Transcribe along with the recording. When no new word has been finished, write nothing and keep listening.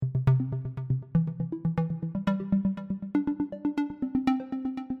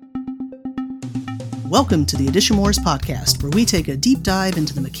Welcome to the Edition Wars podcast, where we take a deep dive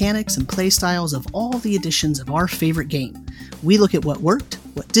into the mechanics and playstyles of all the editions of our favorite game. We look at what worked,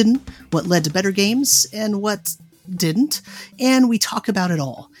 what didn't, what led to better games, and what didn't, and we talk about it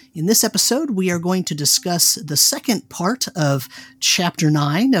all. In this episode, we are going to discuss the second part of Chapter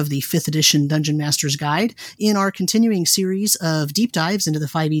 9 of the 5th edition Dungeon Master's Guide in our continuing series of deep dives into the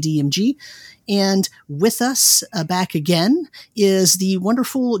 5e DMG. And with us back again is the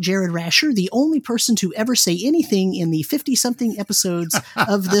wonderful Jared Rasher, the only person to ever say anything in the 50-something episodes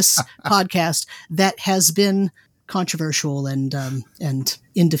of this podcast that has been controversial and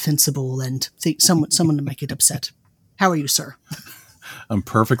indefensible and someone to make it upset. How are you, sir? I'm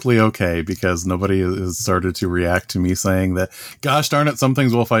perfectly okay because nobody has started to react to me saying that, gosh darn it, some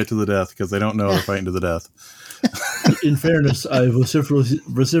things will fight to the death because they don't know they're fighting to the death. In fairness, I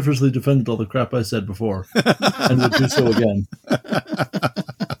vociferously defended all the crap I said before and would do so again.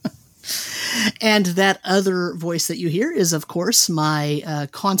 And that other voice that you hear is, of course, my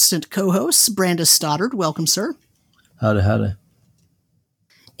constant co-host, Brandis Stoddard. Welcome, sir. Howdy.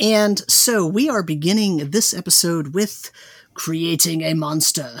 And so we are beginning this episode with creating a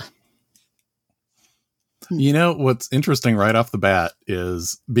monster. You know, what's interesting right off the bat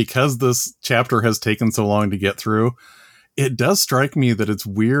is because this chapter has taken so long to get through, it does strike me that it's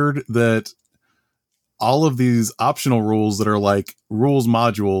weird that all of these optional rules that are like rules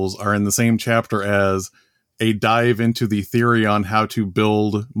modules are in the same chapter as a dive into the theory on how to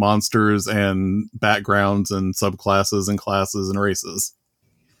build monsters and backgrounds and subclasses and classes and races.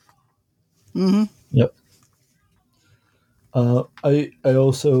 Mm-hmm. Yep. I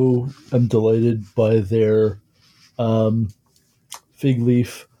also am delighted by their fig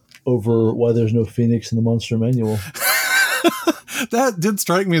leaf over why there's no Phoenix in the monster manual. That did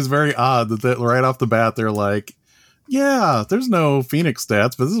strike me as very odd that right off the bat they're like, yeah, there's no Phoenix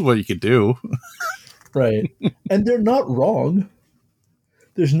stats, but this is what you could do. Right. And they're not wrong.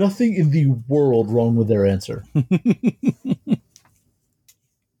 There's nothing in the world wrong with their answer.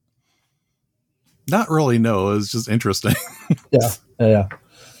 Not really, no. It's just interesting. Yeah.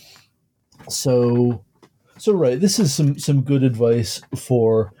 So right. This is some good advice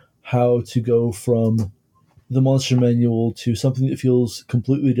for how to go from the monster manual to something that feels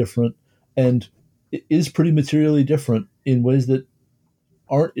completely different and it is pretty materially different in ways that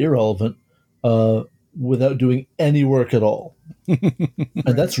aren't irrelevant without doing any work at all.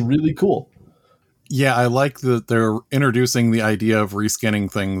 And that's really cool. Yeah, I like that they're introducing the idea of reskinning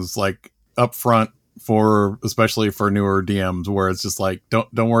things like up front especially for newer DMs where it's just like,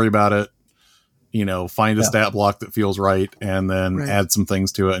 don't worry about it. You know, find a stat block that feels right and then add some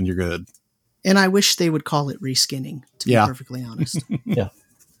things to it and you're good. And I wish they would call it reskinning, to be perfectly honest. Yeah.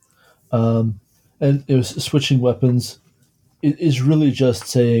 And it was switching weapons. It is really just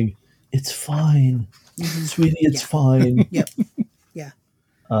saying, it's fine. Mm-hmm. Sweetie, it's fine. Yep. Yeah.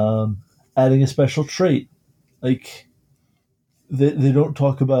 Adding a special trait. Like, they don't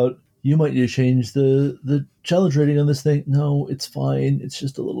talk about, you might need to change the challenge rating on this thing. No, it's fine. It's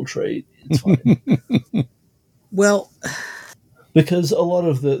just a little trait. It's fine. Well, because a lot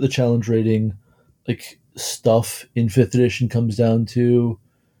of the challenge rating, like, stuff in 5th edition comes down to,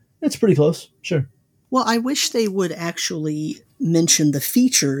 it's pretty close. Sure. Well, I wish they would actually mention the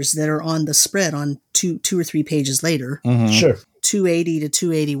features that are on the spread on two or three pages later. Mm-hmm. Sure. 280 to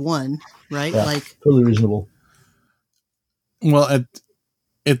 281, right? Yeah, like totally reasonable. Well,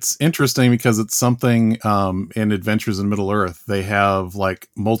 it's interesting because it's something in Adventures in Middle-earth. They have like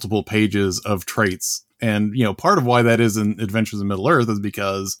multiple pages of traits. And, you know, part of why that is in Adventures in Middle-earth is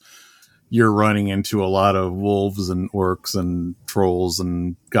because you're running into a lot of wolves and orcs and trolls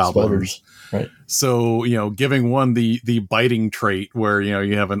and goblins. Spiders. Right. So, you know, giving one the biting trait where, you know,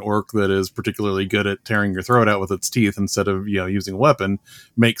 you have an orc that is particularly good at tearing your throat out with its teeth instead of, you know, using a weapon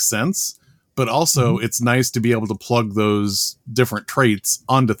makes sense. But also it's nice to be able to plug those different traits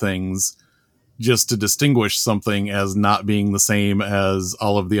onto things just to distinguish something as not being the same as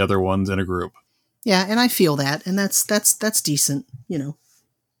all of the other ones in a group. Yeah, and I feel that, and that's decent, you know.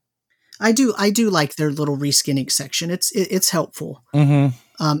 I do like their little reskinning section. It's helpful. Mm-hmm.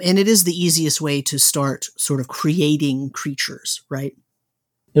 And it is the easiest way to start sort of creating creatures, right?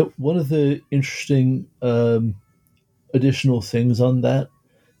 Yeah, one of the interesting additional things on that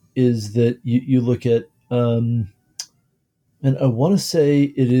is that you look at, and I want to say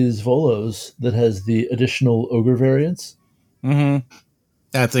it is Volos that has the additional ogre variants. Mm-hmm.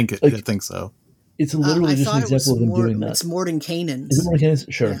 I think so. It's literally just an example of them doing that. It's Mordenkainen's. Is it Mordenkainen's?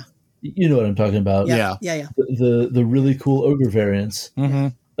 Sure. Yeah. You know what I'm talking about. Yeah. The really cool ogre variants. Mm-hmm.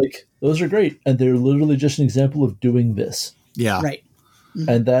 Like, those are great, and they're literally just an example of doing this. Yeah. Right.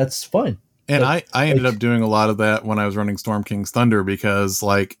 And that's fine. And I ended up doing a lot of that when I was running Storm King's Thunder because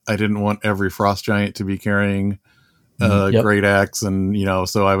like I didn't want every Frost Giant to be carrying Great Axe, and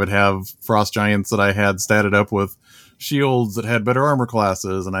so I would have Frost Giants that I had statted up with shields that had better armor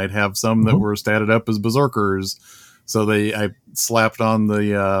classes, and I'd have some that were statted up as Berserkers. So I slapped on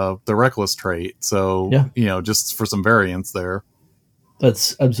the Reckless trait. So just for some variance there.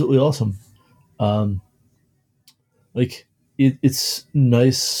 That's absolutely awesome. It's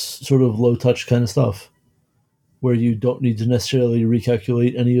nice, sort of low touch kind of stuff, where you don't need to necessarily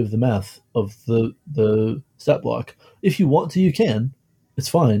recalculate any of the math of the stat block. If you want to, you can. It's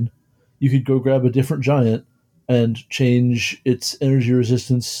fine. You could go grab a different giant and change its energy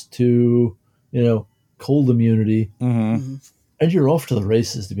resistance to, cold immunity, and you're off to the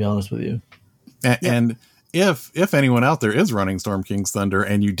races, to be honest with you. And if anyone out there is running Storm King's Thunder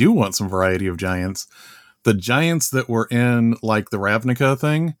and you do want some variety of giants, the giants that were in like the Ravnica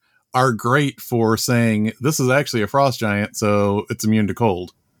thing are great for saying this is actually a frost giant, so it's immune to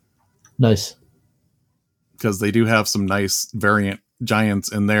cold. Nice. Because they do have some nice variant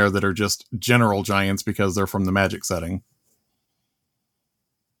giants in there that are just general giants because they're from the magic setting.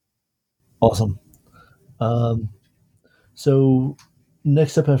 Awesome. So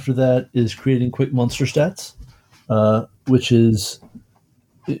next up after that is creating quick monster stats, which is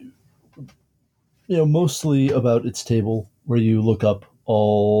mostly about its table where you look up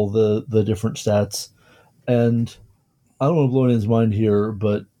all the different stats. And I don't want to blow anyone's mind here,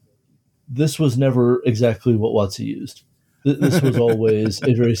 but this was never exactly what WotC used. This was always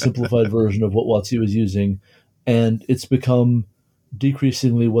a very simplified version of what WotC was using, and it's become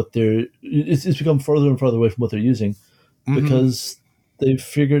decreasingly it's become further and further away from what they're using because they've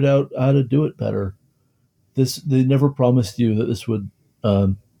figured out how to do it better. They never promised you that this would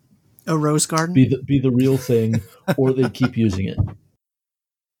a rose garden be the real thing, or they'd keep using it.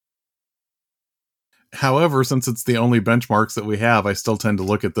 However, since it's the only benchmarks that we have, I still tend to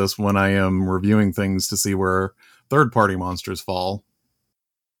look at this when I am reviewing things to see where third-party monsters fall.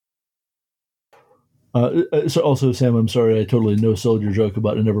 So also, Sam, I'm sorry, I totally no-sold your joke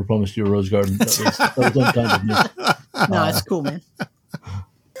about I never promised you a rose garden. That was unkind of me. No, it's cool, man.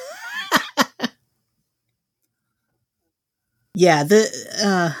 Yeah,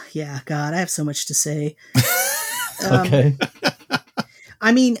 God, I have so much to say. Okay.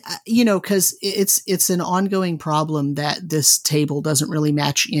 I mean, because it's an ongoing problem that this table doesn't really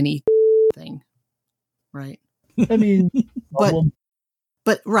match anything, right? I mean,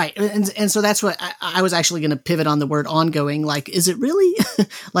 but right, and so that's what I was actually going to pivot on the word ongoing. Like, is it really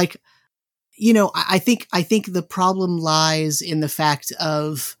like, I think the problem lies in the fact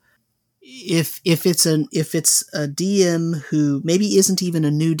of if it's a DM who maybe isn't even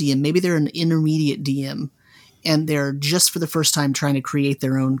a new DM, maybe they're an intermediate DM. And they're just for the first time trying to create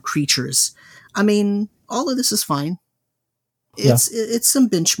their own creatures. I mean, all of this is fine. It's some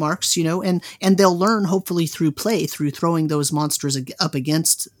benchmarks, and they'll learn hopefully through play, through throwing those monsters up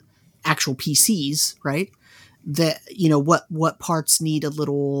against actual PCs, right? That, what parts need a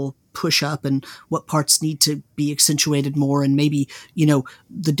little push up and what parts need to be accentuated more, and maybe,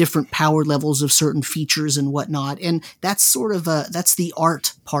 the different power levels of certain features and whatnot. And that's sort of that's the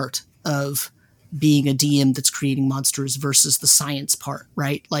art part of being a DM that's creating monsters versus the science part,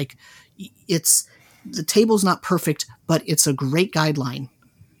 right? Like, the table's not perfect, but it's a great guideline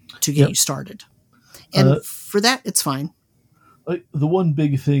to get you started. And for that, it's fine. Like, the one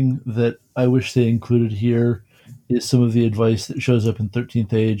big thing that I wish they included here is some of the advice that shows up in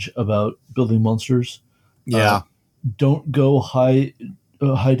 13th Age about building monsters. Yeah. Don't go high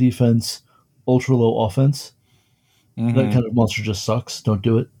defense, ultra low offense. That kind of monster just sucks. Don't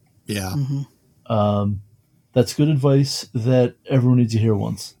do it. Yeah. That's good advice that everyone needs to hear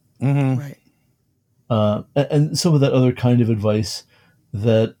once. Right. And some of that other kind of advice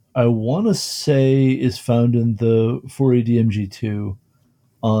that I want to say is found in the 4ADMG2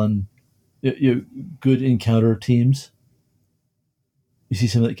 on good encounter teams. You see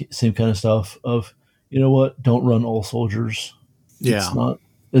some of that same kind of stuff of, don't run all soldiers. Yeah. It's not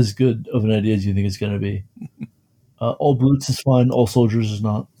as good of an idea as you think it's going to be. All brutes is fine. All soldiers is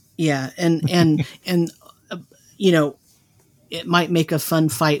not. Yeah. And it might make a fun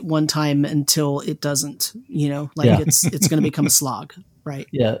fight one time until it doesn't, it's going to become a slog. Right.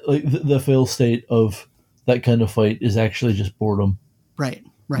 Yeah. Like the fail state of that kind of fight is actually just boredom. Right.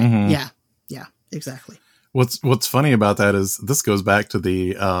 Yeah. Exactly. What's funny about that is this goes back to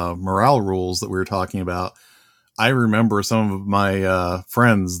the morale rules that we were talking about. I remember some of my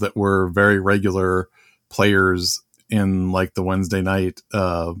friends that were very regular players in like the Wednesday night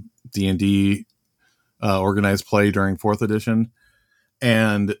D&D organized play during 4th edition.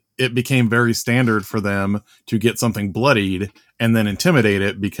 And it became very standard for them to get something bloodied and then intimidate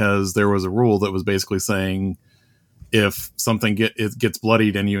it, because there was a rule that was basically saying if something gets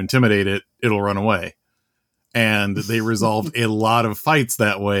bloodied and you intimidate it, it'll run away. And they resolved a lot of fights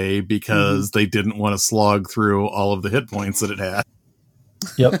that way because they didn't want to slog through all of the hit points that it had.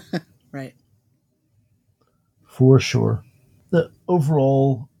 Yep. Right. For sure.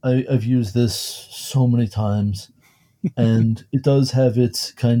 Overall, I've used this so many times, and it does have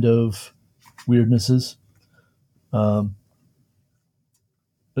its kind of weirdnesses.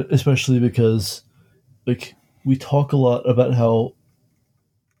 Especially because, like, we talk a lot about how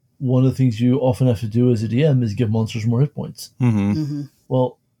one of the things you often have to do as a DM is give monsters more hit points. Mm-hmm. Mm-hmm.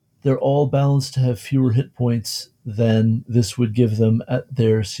 Well, they're all balanced to have fewer hit points than this would give them at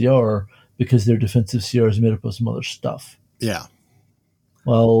their CR, because their defensive CR is made up of some other stuff. Yeah.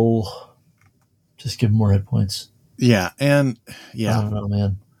 Well, just give them more hit points. Yeah. And I yeah. don't know,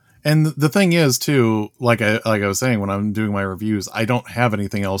 man. And the thing is too, like I was saying, when I'm doing my reviews, I don't have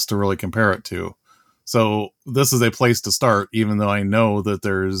anything else to really compare it to. So this is a place to start, even though I know that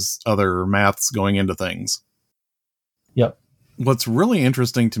there's other maths going into things. Yep. What's really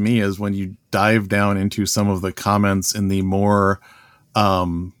interesting to me is when you dive down into some of the comments in the more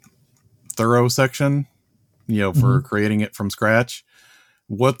thorough section, for creating it from scratch,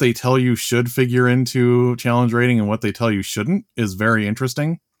 what they tell you should figure into challenge rating and what they tell you shouldn't is very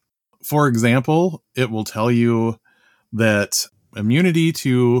interesting. For example, it will tell you that immunity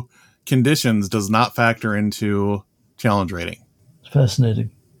to conditions does not factor into challenge rating. It's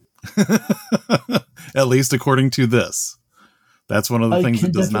fascinating. At least according to this. That's one of the things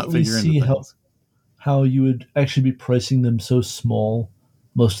that does not figure into things. How you would actually be pricing them so small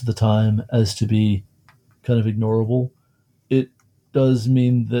most of the time as to be kind of ignorable. It does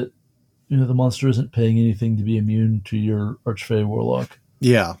mean that the monster isn't paying anything to be immune to your Archfey Warlock.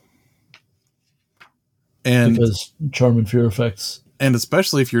 Yeah. And because charm and fear effects. And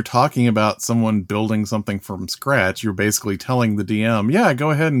especially if you're talking about someone building something from scratch, you're basically telling the DM, yeah, go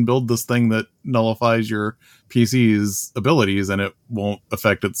ahead and build this thing that nullifies your PC's abilities and it won't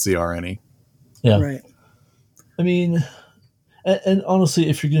affect its CR any. Yeah. Right. I mean, and honestly,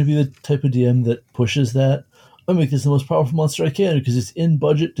 if you're going to be the type of DM that pushes that, I'll make this the most powerful monster I can because it's in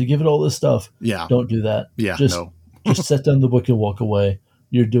budget to give it all this stuff. Yeah. Don't do that. Yeah, just set down the book and walk away.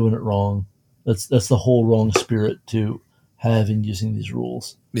 You're doing it wrong. That's the whole wrong spirit to have in using these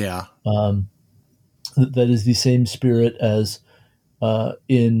rules. Yeah. That is the same spirit as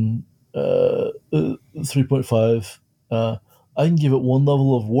in 3.5. I can give it one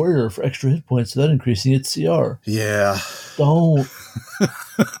level of warrior for extra hit points without increasing its CR. Yeah. Don't.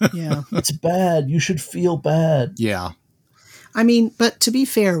 Yeah. It's bad. You should feel bad. Yeah. I mean, but to be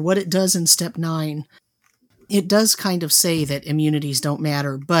fair, what it does in step 9, it does kind of say that immunities don't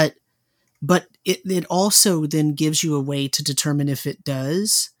matter, but it also then gives you a way to determine if it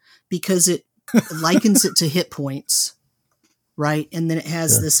does, because it likens it to hit points, right? And then it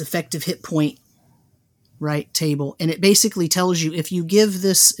has this effective hit point, right, table. And it basically tells you if you give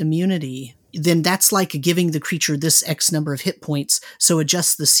this immunity, then that's like giving the creature this X number of hit points, so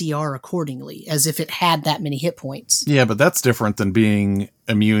adjust the CR accordingly, as if it had that many hit points. Yeah, but that's different than being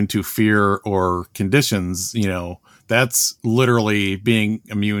immune to fear or conditions, That's literally being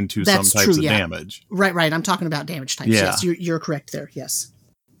immune to some types of damage. Right. I'm talking about damage types. Yeah. Yes, you're correct there. Yes.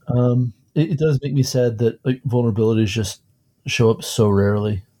 It does make me sad that vulnerabilities just show up so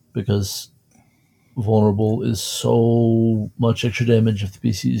rarely, because vulnerable is so much extra damage if the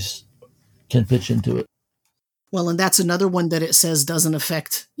PCs can pitch into it. Well, and that's another one that it says doesn't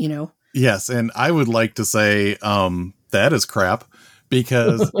affect, Yes, and I would like to say that is crap.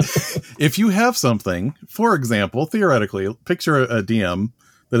 Because if you have something, for example, theoretically, picture a DM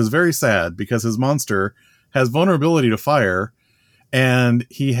that is very sad because his monster has vulnerability to fire, and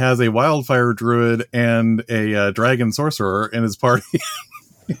he has a wildfire druid and a dragon sorcerer in his party.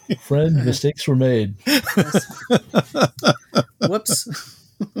 Friend, mistakes were made. Whoops.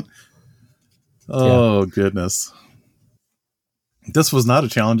 Oh, goodness. This was not a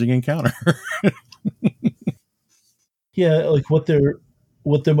challenging encounter. Yeah, like what they're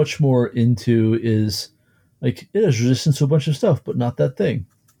much more into is like it has resistance to a bunch of stuff, but not that thing.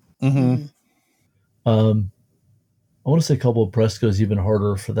 Mm-hmm. I want to say Couple of Presco is even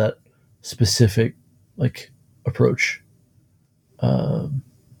harder for that specific approach.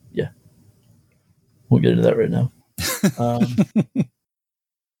 Yeah, we'll get into that right now.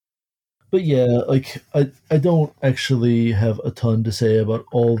 But yeah, I don't actually have a ton to say about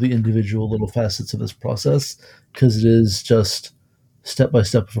all the individual little facets of this process, because it is just step by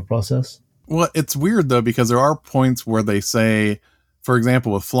step of a process. Well, it's weird though, because there are points where they say for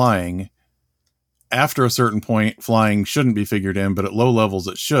example, with flying, after a certain point, flying shouldn't be figured in, but at low levels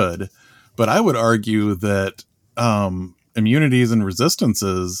it should. But I would argue that immunities and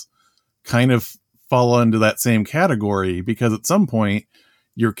resistances kind of fall into that same category, because at some point,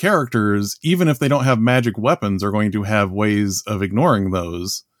 your characters, even if they don't have magic weapons, are going to have ways of ignoring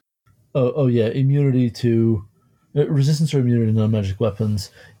those. Oh yeah, immunity to resistance or immunity to non-magic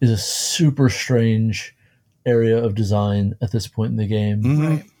weapons is a super strange area of design at this point in the game,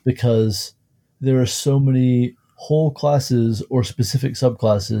 Right. because there are so many whole classes or specific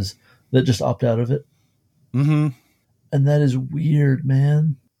subclasses that just opt out of it. Mm-hmm. And that is weird,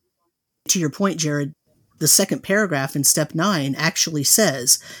 man. To your point, Jared, the second paragraph in step 9 actually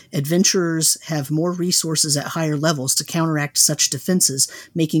says adventurers have more resources at higher levels to counteract such defenses,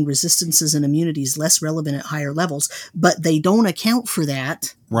 making resistances and immunities less relevant at higher levels. But they don't account for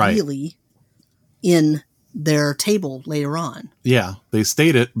that really in their table later on. Yeah, they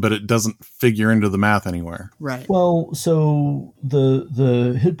state it, but it doesn't figure into the math anywhere. Right. Well, so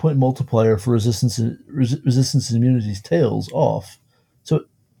the hit point multiplier for resistance and immunities tails off. So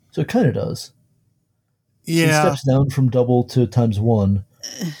it kind of does. Yeah. It steps down from double to times 1,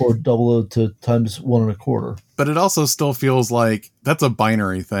 or double to times 1.25. But it also still feels like that's a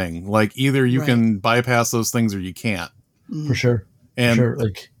binary thing. Like either you can bypass those things or you can't. For sure. And for sure.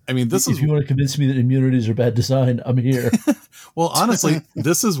 Like, I mean, if you want to convince me that immunities are bad design, I'm here. Well, honestly,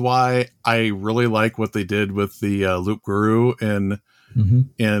 this is why I really like what they did with the Loop Guru in the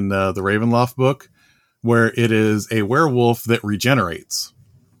Ravenloft book, where it is a werewolf that regenerates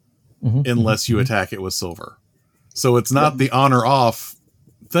unless you attack it with silver. So it's not the on or off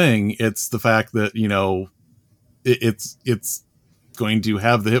thing. It's the fact that, you know, it's going to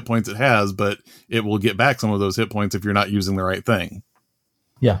have the hit points it has, but it will get back some of those hit points if you're not using the right thing.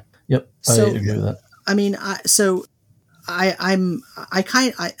 Yeah. Yep. So, I agree with that. I mean, I'm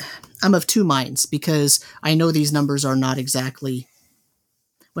of two minds, because I know these numbers are not exactly,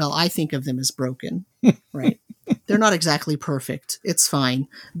 well, I think of them as broken, right? They're not exactly perfect. It's fine.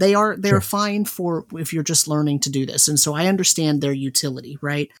 They're fine for if you're just learning to do this. And so I understand their utility,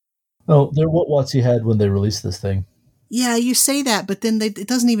 right? Oh, they're what WotC had when they released this thing. Yeah, you say that, but then it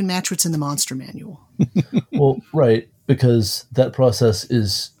doesn't even match what's in the monster manual. Well, right, because that process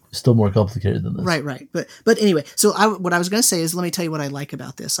is still more complicated than this. Right. But anyway, so what I was going to say is, let me tell you what I like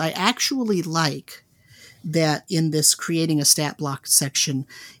about this. I actually like that in this creating a stat block section,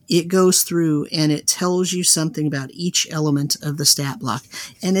 it goes through and it tells you something about each element of the stat block.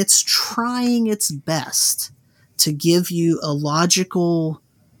 And it's trying its best to give you a logical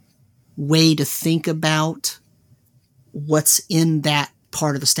way to think about what's in that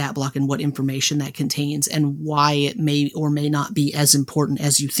part of the stat block and what information that contains and why it may or may not be as important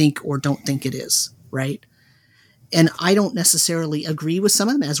as you think or don't think it is, right? And I don't necessarily agree with some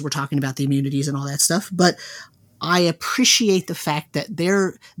of them, as we're talking about the immunities and all that stuff, but I appreciate the fact that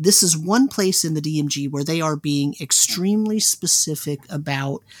this is one place in the DMG where they are being extremely specific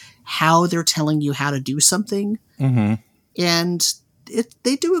about how they're telling you how to do something. Mm-hmm. And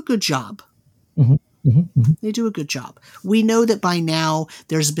they do a good job. Mm-hmm. Mm-hmm. They do a good job. We know that by now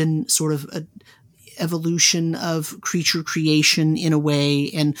there's been sort of a evolution of creature creation in a way,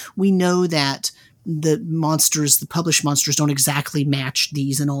 and we know that the published monsters don't exactly match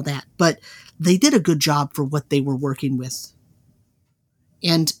these and all that, but they did a good job for what they were working with.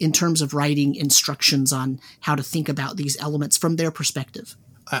 And in terms of writing instructions on how to think about these elements from their perspective.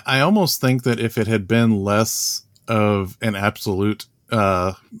 I almost think that if it had been less of an absolute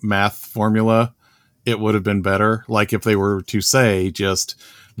math formula, it would have been better. Like if they were to say just,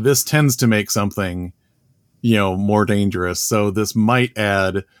 this tends to make something, more dangerous. So this might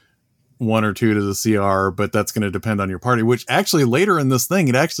add 1 or 2 to the CR, but that's going to depend on your party, which actually later in this thing,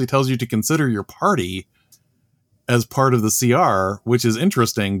 it actually tells you to consider your party as part of the CR, which is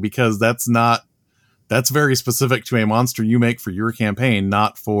interesting because that's very specific to a monster you make for your campaign,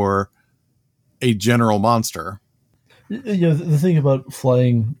 not for a general monster. The thing about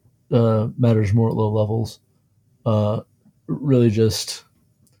flying matters more at low levels really just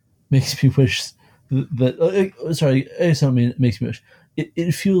makes me wish that it makes me wish.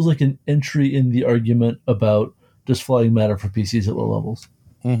 It feels like an entry in the argument about does flying matter for PCs at low levels.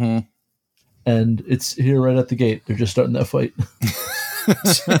 Mm-hmm. And it's here right at the gate. They're just starting that fight.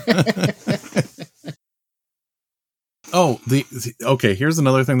 Okay, here's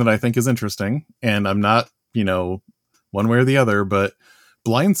another thing that I think is interesting, and I'm not, one way or the other, but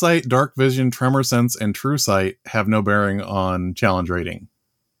blind sight, dark vision, tremor sense, and true sight have no bearing on challenge rating.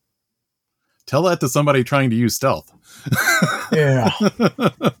 Tell that to somebody trying to use stealth. Yeah.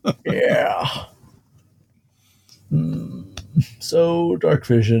 So dark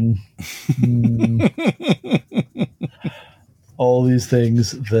vision. All these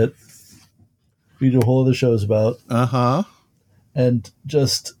things that we do whole other shows about. Uh-huh. And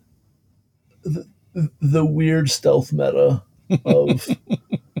just the weird stealth meta of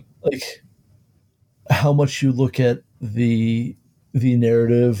like how much you look at the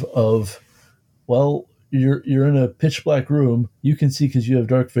narrative of, well, you're in a pitch black room, you can see because you have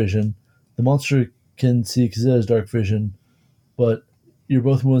dark vision, the monster can see because it has dark vision, but you're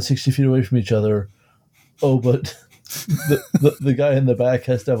both more than 60 feet away from each other. Oh, but the guy in the back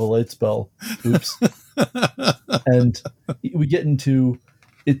has to have a light spell. Oops. And we get into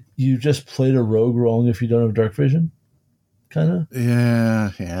it. You just played a rogue wrong if you don't have dark vision, kind of.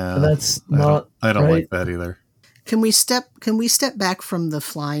 Yeah. And that's not. I don't right. like that either. Can we step back from the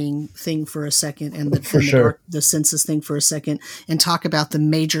flying thing for a second and the census thing for a second and talk about the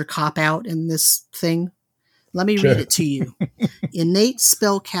major cop out in this thing? Let me read it to you. Innate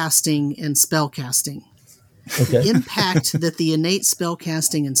spellcasting and spellcasting. Okay. The impact that the innate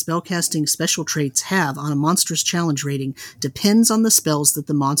spellcasting and spellcasting special traits have on a monster's challenge rating depends on the spells that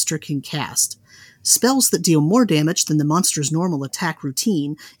the monster can cast. Spells that deal more damage than the monster's normal attack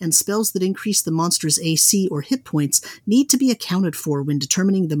routine, and spells that increase the monster's AC or hit points need to be accounted for when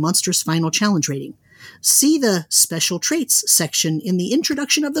determining the monster's final challenge rating. See the Special Traits section in the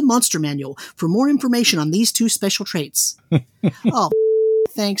introduction of the Monster Manual for more information on these two special traits. Oh,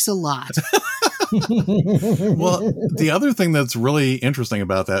 thanks a lot. Well, the other thing that's really interesting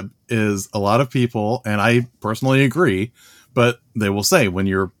about that is a lot of people, and I personally agree, but they will say when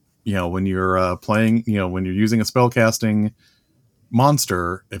you're playing, when you're using a spellcasting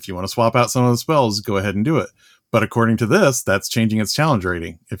monster, if you want to swap out some of the spells, go ahead and do it. But according to this, that's changing its challenge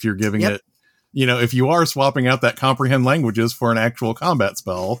rating. If you're giving it, if you are swapping out that comprehend languages for an actual combat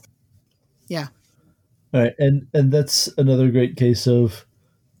spell. Yeah. All right. And that's another great case of,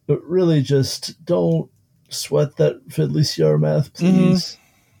 but really just don't sweat that fiddly CR math, please.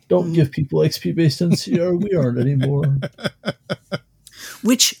 Don't give people XP based on CR. We aren't anymore.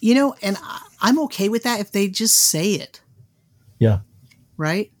 Which, and I'm okay with that if they just say it. Yeah.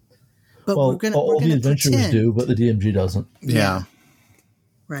 Right? But well, we're gonna the adventurers pretend. do, but the DMG doesn't. Yeah.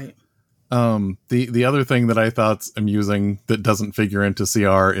 Right. The other thing that I thought's amusing that doesn't figure into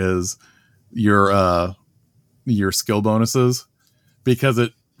CR is your skill bonuses, because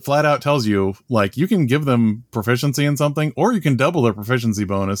it flat out tells you, like, you can give them proficiency in something or you can double their proficiency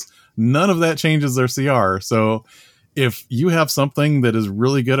bonus. None of that changes their CR. So if you have something that is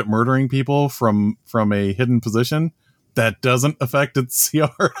really good at murdering people from a hidden position, that doesn't affect its CR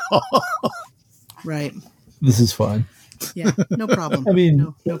at all. Right. This is fine. Yeah, no problem. I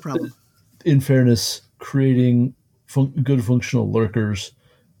mean, no problem. In fairness, creating good functional lurkers,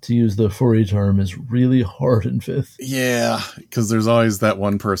 to use the 4E term, is really hard in 5th. Yeah, because there's always that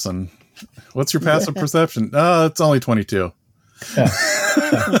one person. What's your passive perception? Oh, it's only 22. Yeah.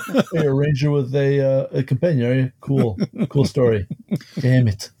 Hey, a ranger with a companion, are you? Cool story. Damn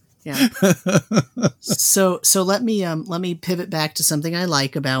it. Yeah. So let me pivot back to something I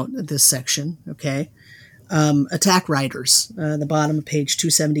like about this section. Okay. Attack riders, the bottom of page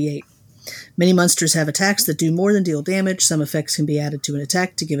 278. Many monsters have attacks that do more than deal damage. Some effects can be added to an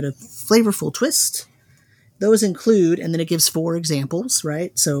attack to give it a flavorful twist. Those include, and then it gives 4 examples,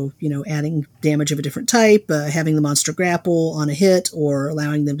 right? So, adding damage of a different type, having the monster grapple on a hit, or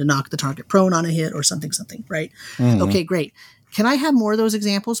allowing them to knock the target prone on a hit, or something, right? Mm-hmm. Okay, great. Can I have more of those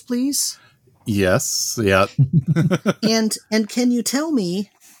examples, please? Yes. Yeah. And can you tell me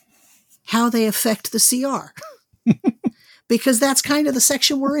how they affect the CR? Because that's kind of the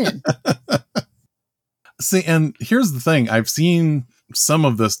section we're in. See, and here's the thing. I've seen some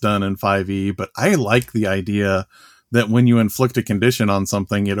of this done in 5e, but I like the idea that when you inflict a condition on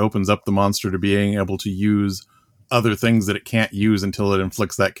something, it opens up the monster to being able to use other things that it can't use until it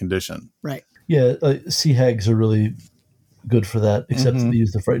inflicts that condition. Right. Yeah, sea hags are really good for that, except they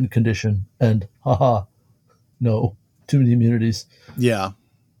use the frightened condition, and no, too many immunities. Yeah.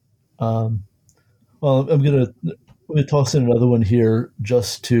 Well, I'm gonna toss in another one here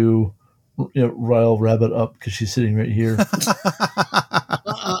just to rile Rabbit up because she's sitting right here.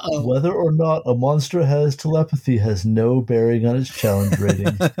 Whether or not a monster has telepathy has no bearing on its challenge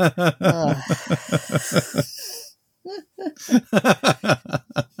rating.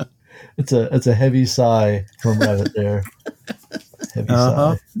 It's a heavy sigh from Rabbit there. Heavy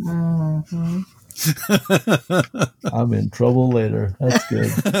sigh. Mm-hmm. I'm in trouble later. That's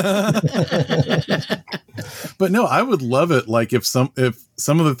good. But no, I would love it. Like if some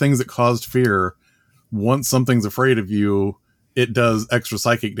of the things that caused fear, once something's afraid of you, it does extra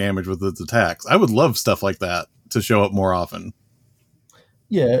psychic damage with its attacks. I would love stuff like that to show up more often.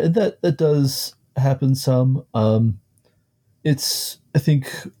 Yeah, that does happen some. It's, I think,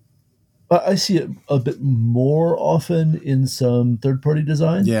 I see it a bit more often in some third-party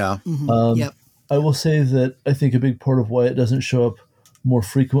design. Yeah. Yep. I will say that I think a big part of why it doesn't show up more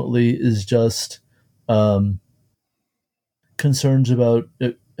frequently is just concerns about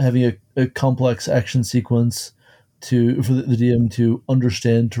it having a complex action sequence for the DM to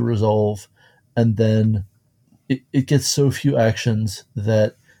understand, to resolve, and then it gets so few actions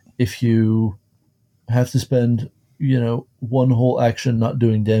that if you have to spend, one whole action not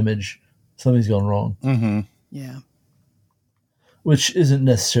doing damage, something's gone wrong. Mm-hmm. Yeah. Which isn't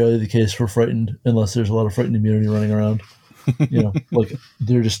necessarily the case for Frightened, unless there's a lot of Frightened immunity running around. Like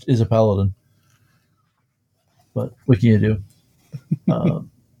there just is a paladin. But what can you do?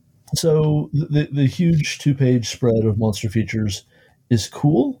 So the huge 2-page spread of monster features is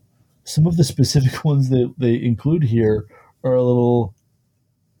cool. Some of the specific ones that they include here are a little,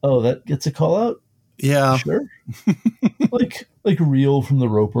 oh, that gets a call out? Yeah. Sure. like Reel from the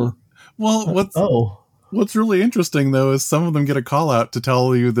Roper. Well, what's really interesting, though, is some of them get a call out to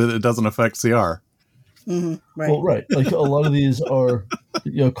tell you that it doesn't affect CR. Mm-hmm. Right. Well, right. Like a lot of these are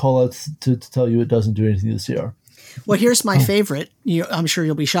call outs to tell you it doesn't do anything to the CR. Well, here's my favorite. I'm sure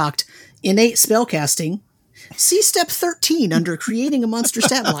you'll be shocked. Innate spellcasting. See step 13 under creating a monster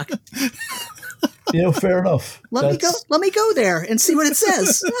stat block. Fair enough. Let me go there and see what it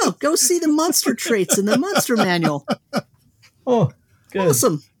says. Oh, go see the monster traits in the monster manual. Oh, good.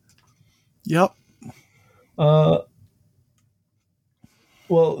 Awesome. Yep. Well,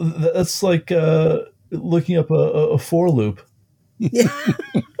 that's like looking up a for loop. Yeah.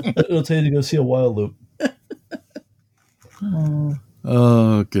 It'll tell you to go see a while loop.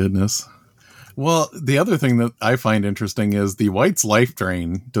 Oh, goodness. Well, the other thing that I find interesting is the White's life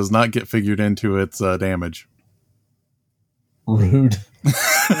drain does not get figured into its damage. Rude.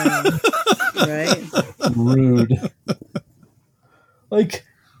 Right. Rude. Like,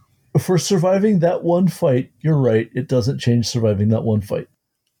 for surviving that one fight, you're right, it doesn't change surviving that one fight.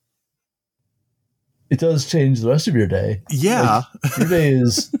 It does change the rest of your day. Yeah. Like, your day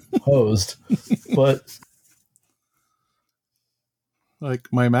is hosed, but... Like,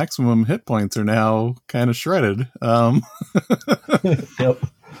 my maximum hit points are now kind of shredded. Yep.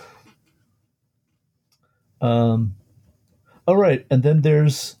 All right, and then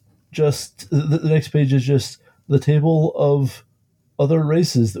there's just... The next page is just the table of other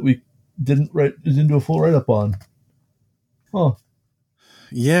races that we didn't do a full write-up on. Huh.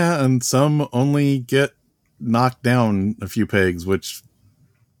 Yeah, and some only get knocked down a few pegs, which...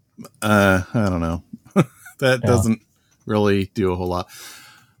 I don't know. That doesn't really do a whole lot.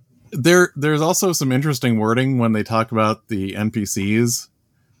 There's also some interesting wording when they talk about the NPCs,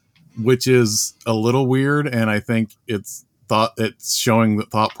 which is a little weird, and I think it's showing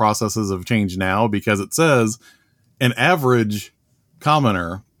that thought processes have changed now, because it says an average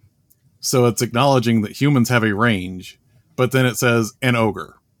commoner, so it's acknowledging that humans have a range, but then it says an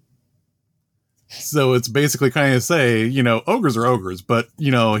ogre. So it's basically kind of say, ogres are ogres, but,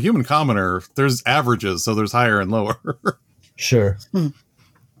 a human commoner, there's averages, so there's higher and lower. Sure.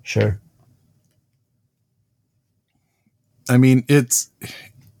 Sure. I mean,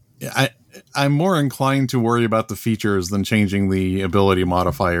 I'm more inclined to worry about the features than changing the ability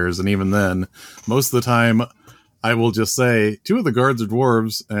modifiers, and even then, most of the time, I will just say, 2 of the guards are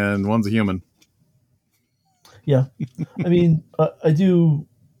dwarves, and 1's a human. Yeah. I mean, I do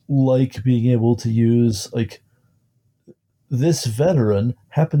like being able to use, like, this veteran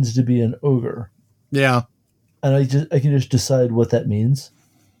happens to be an ogre. Yeah. And I can just decide what that means.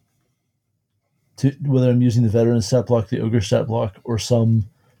 Whether I'm using the veteran stat block, the ogre stat block, or some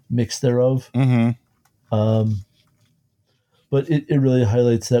mix thereof. Mm-hmm. But it really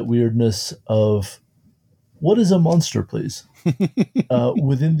highlights that weirdness of, what is a monster, please?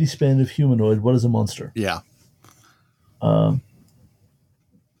 Within the span of humanoid, what is a monster? Yeah. And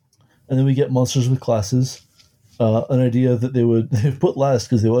then we get monsters with classes. An idea that they've put last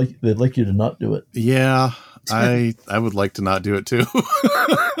because they'd like you to not do it. Yeah, I would like to not do it too.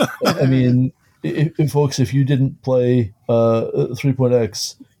 I mean, folks, if you didn't play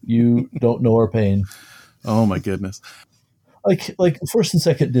 3.x, you don't know our pain. Oh my goodness! Like first and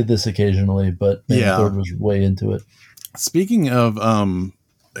second did this occasionally, but third was way into it. Speaking of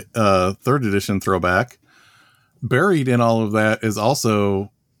third edition throwback, buried in all of that is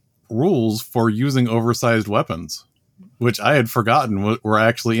also rules for using oversized weapons, which I had forgotten were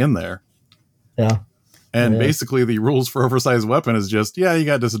actually in there. Yeah. And basically the rules for oversized weapon is just, you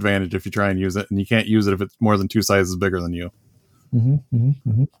got disadvantage if you try and use it, and you can't use it if it's more than 2 sizes bigger than you.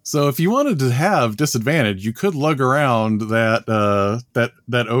 So if you wanted to have disadvantage, you could lug around that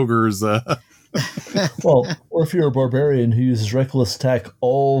ogre's. Well, or if you're a barbarian who uses reckless attack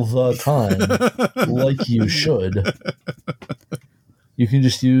all the time, like you should, you can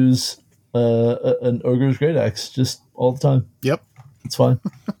just use an ogre's great axe just all the time. Yep, it's fine.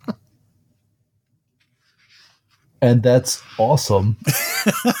 And that's awesome.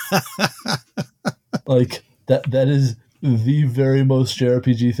 Like that is the very most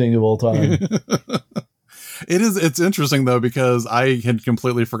JRPG thing of all time. It's interesting though, because I had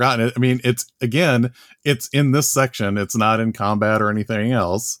completely forgotten it. I mean, it's in this section. It's not in combat or anything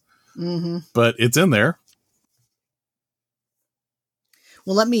else, but it's in there.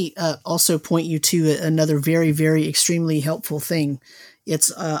 Well, let me also point you to another very, very extremely helpful thing.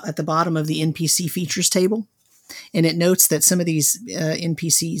 It's at the bottom of the NPC features table. And it notes that some of these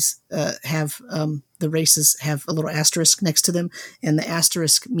NPCs have the races have a little asterisk next to them, and the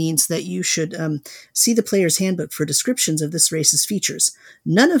asterisk means that you should see the player's handbook for descriptions of this race's features,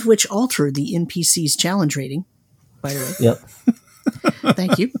 none of which alter the NPC's challenge rating, by the way. Yep.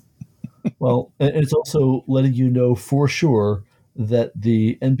 Thank you. Well, and it's also letting you know for sure that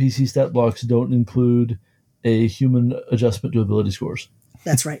the NPC stat blocks don't include a human adjustment to ability scores.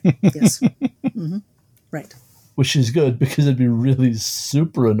 That's right. Yes. Right. Which is good, because it'd be really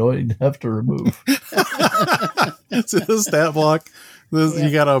super annoying to have to remove. It's a stat block.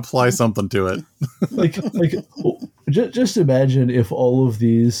 You got to apply something to it. like just imagine if all of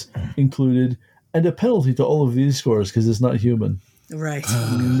these included, and a penalty to all of these scores because it's not human. Right.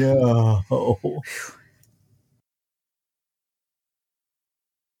 No.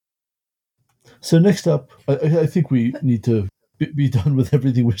 So next up, I think we need to be done with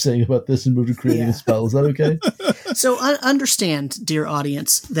everything we're saying about this and move to creating a spell. Is that okay? So understand, dear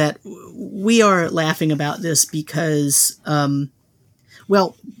audience, that we are laughing about this because,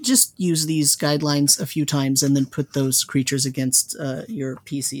 just use these guidelines a few times and then put those creatures against your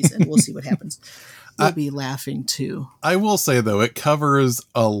PCs and we'll see what happens. We'll be laughing too. I will say, though, it covers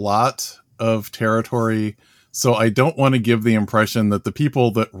a lot of territory, so I don't want to give the impression that the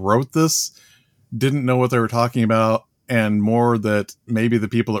people that wrote this didn't know what they were talking about, and more that maybe the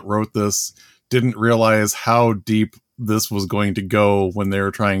people that wrote this didn't realize how deep this was going to go when they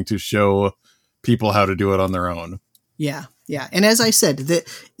were trying to show people how to do it on their own. Yeah. Yeah. And as I said,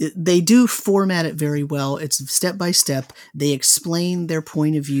 they do format it very well. It's step by step. They explain their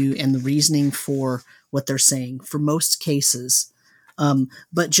point of view and the reasoning for what they're saying for most cases.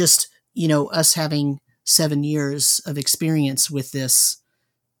 But just, us having 7 years of experience with this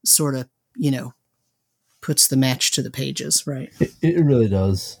sort of, puts the match to the pages, right? It really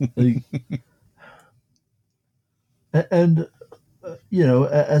does. And,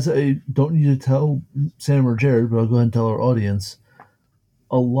 as I don't need to tell Sam or Jared, but I'll go ahead and tell our audience,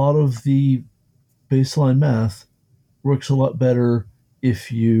 a lot of the baseline math works a lot better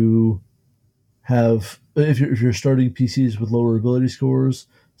if you have, if you're starting PCs with lower ability scores,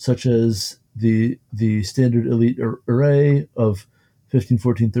 such as the standard elite array of 15,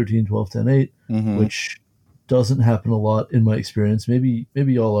 14, 13, 12, 10, 8, which doesn't happen a lot in my experience. Maybe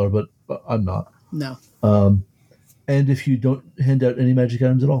y'all are, but I'm not. No. And if you don't hand out any magic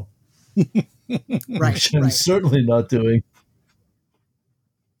items at all. Right. Which I'm certainly not doing.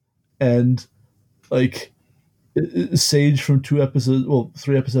 And Sage from 3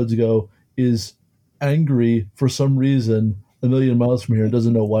 episodes ago is angry for some reason a million miles from here and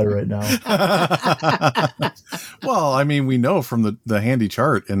doesn't know why right now. Well, I mean, we know from the handy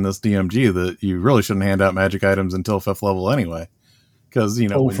chart in this DMG that you really shouldn't hand out magic items until 5th level anyway. Because,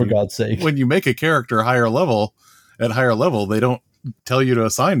 for God's sake. When you make a character higher level, they don't tell you to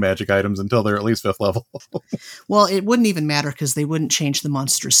assign magic items until they're at least 5th level. Well, it wouldn't even matter because they wouldn't change the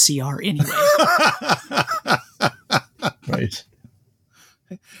monster's CR anyway. Right.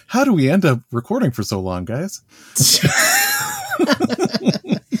 How do we end up recording for so long, guys?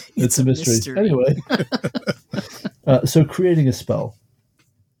 It's a mystery. Anyway. So creating a spell.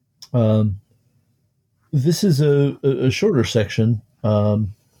 This is a shorter section,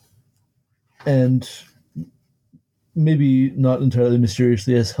 and maybe not entirely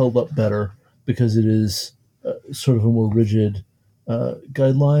mysteriously has held up better because it is sort of a more rigid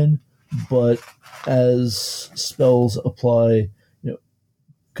guideline, but as spells apply,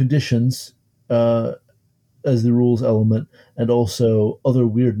 conditions as the rules element and also other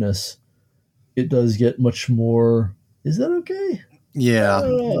weirdness, it does get much more. Is that okay? Yeah. I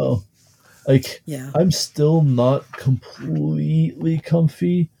don't know. I'm still not completely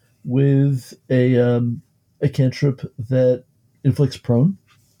comfy with a cantrip that inflicts prone.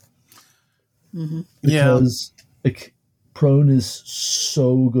 Mm-hmm. Because prone is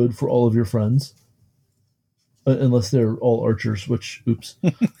so good for all of your friends, unless they're all archers, which, oops.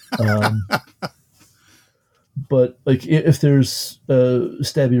 But like if there's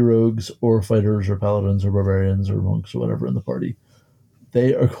stabby rogues or fighters or paladins or barbarians or monks or whatever in the party,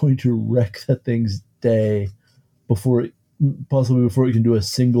 they are going to wreck that thing's day possibly before it can do a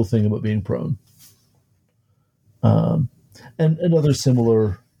single thing about being prone. And other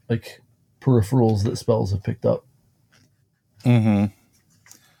similar like peripherals that spells have picked up. Mm-hmm.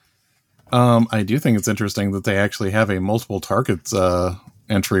 I do think it's interesting that they actually have a multiple targets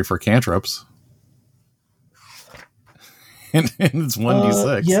entry for cantrips. And it's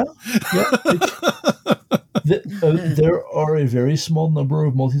 1d6. There are a very small number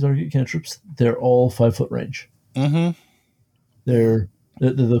of multi-target cantrips. They're all 5 foot range. Mm-hmm. They're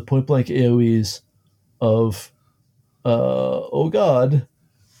the point blank AoEs of oh god,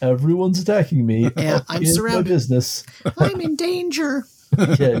 everyone's attacking me. Yeah, I'm surrounded. My business. I'm in danger.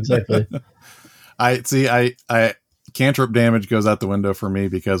 Yeah, exactly. I cantrip damage goes out the window for me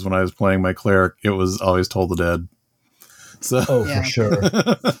because when I was playing my cleric, it was always Toll the Dead. So for sure.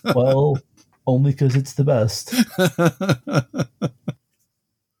 Well, only because it's the best.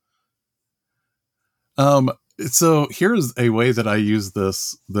 So here's a way that I use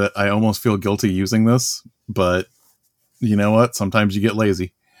this that I almost feel guilty using this, but you know what? Sometimes you get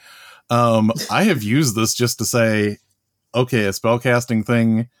lazy. I have used this just to say, okay, a spellcasting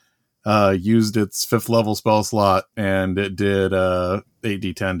thing used its 5th level spell slot and it did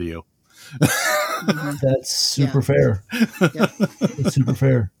 8d10 to you. That's super fair. Yeah. That's super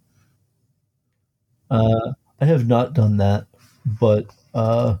fair. I have not done that, but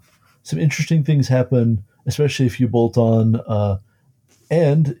some interesting things happen, especially if you bolt on,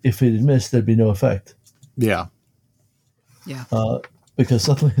 and if it had missed, there'd be no effect. Yeah. Yeah. Because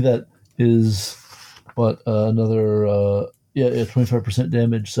suddenly that is another 25%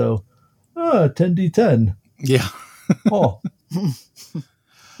 damage. So 10d10. Yeah. Oh.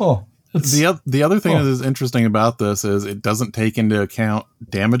 The other thing that is interesting about this is it doesn't take into account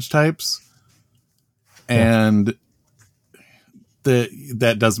damage types, and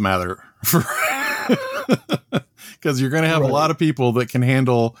that does matter because you're going to have a lot of people that can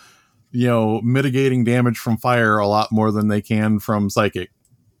handle, mitigating damage from fire a lot more than they can from psychic.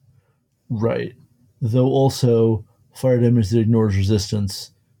 Right. Though also fire damage that ignores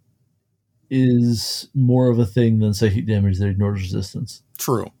resistance is more of a thing than psychic damage that ignores resistance.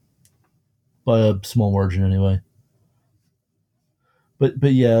 True. By a small margin anyway.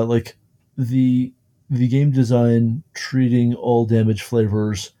 But yeah, like the game design treating all damage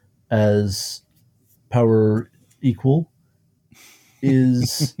flavors as power equal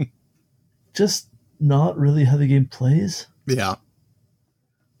is just not really how the game plays. Yeah.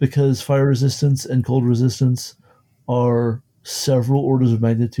 Because fire resistance and cold resistance are several orders of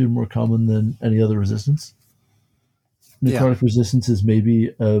magnitude more common than any other resistance. Necrotic resistance is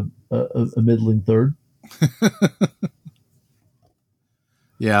maybe a middling third.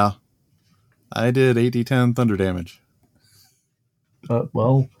 Yeah. I did 8d10 thunder damage.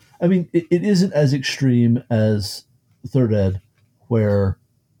 Well, I mean, it isn't as extreme as third ed, where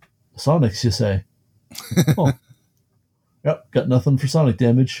Sonics, you say. Oh, yep, got nothing for Sonic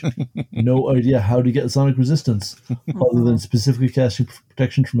damage. No idea how to get Sonic resistance, other than specifically casting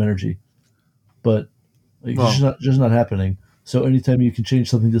protection from energy. But it's just not happening. So anytime you can change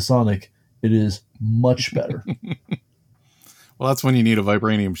something to Sonic, it is much better. Well, that's when you need a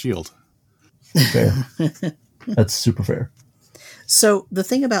vibranium shield. Fair. That's super fair. So the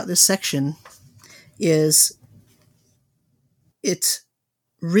thing about this section is it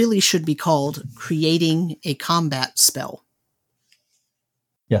really should be called creating a combat spell.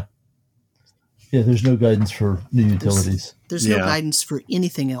 Yeah. Yeah, there's no guidance for new utilities. There's no guidance for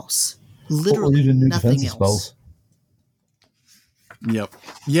anything else. Literally or even new nothing defensive else. Spells. Yep.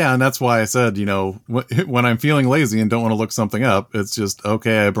 Yeah, and that's why I said, when I'm feeling lazy and don't want to look something up, it's just,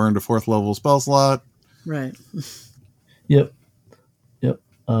 okay, I burned a 4th level spell slot. Right. Yep.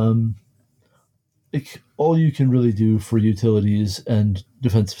 All you can really do for utilities and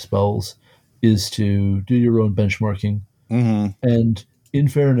defensive spells is to do your own benchmarking. Mm-hmm. And in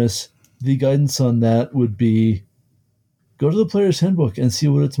fairness, the guidance on that would be go to the player's handbook and see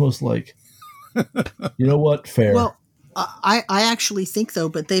what it's most like. You know what? Fair. Well, I actually think though,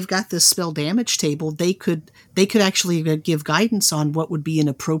 but they've got this spell damage table. They could actually give guidance on what would be an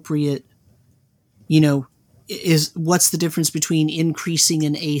appropriate, is what's the difference between increasing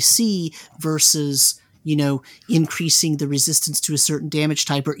an AC versus, increasing the resistance to a certain damage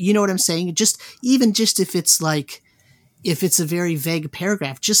type, or you know what I'm saying? Just if it's like, if it's a very vague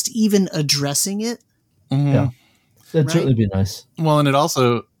paragraph, just even addressing it. Mm-hmm. Yeah. That'd Right. certainly be nice. Well, and it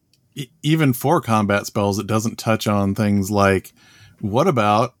also, even for combat spells, it doesn't touch on things like, what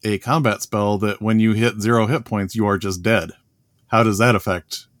about a combat spell that when you hit 0 hit points, you are just dead? How does that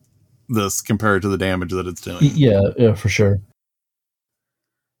affect this compared to the damage that it's doing? Yeah, for sure.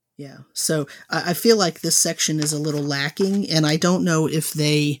 Yeah. So I feel like this section is a little lacking, and I don't know if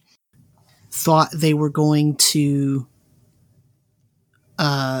they thought they were going to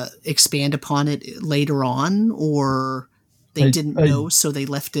expand upon it later on, or they didn't know, so they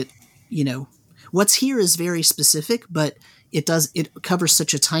left it, what's here is very specific, but it covers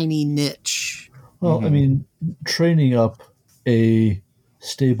such a tiny niche. Well, I mean, training up a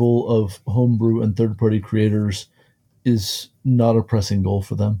stable of homebrew and third-party creators is not a pressing goal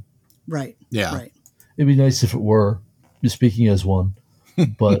for them. Right. Yeah. Right. It'd be nice if it were, speaking as one,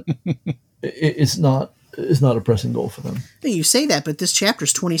 but it's not a pressing goal for them. You say that, but this chapter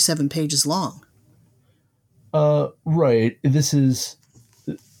is 27 pages long. Right. This is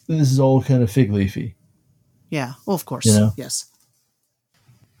all kind of fig leafy. Yeah. Well, of course. Yes.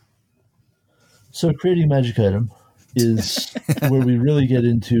 So creating a magic item is where we really get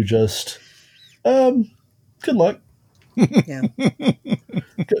into just, good luck. Yeah.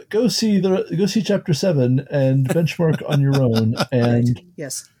 Go see chapter 7 and benchmark on your own, and Right.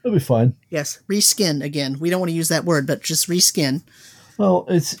 Yes. it'll be fine. Yes. Reskin again. We don't want to use that word, but just reskin. Well,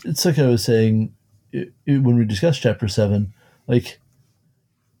 it's like I was saying when we discussed chapter 7, like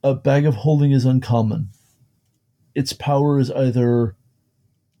a bag of holding is uncommon. Its power is either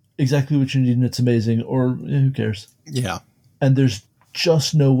exactly what you need and it's amazing, or who cares? Yeah. And there's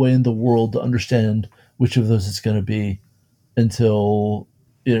just no way in the world to understand which of those it's going to be until,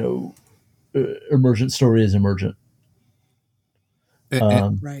 emergent story is emergent.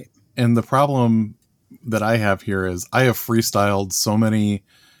 Right. And the problem that I have here is I have freestyled so many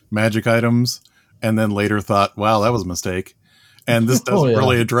magic items and then later thought, wow, that was a mistake. And this doesn't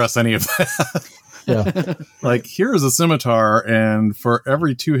really address any of that. Yeah. Like, here's a scimitar, and for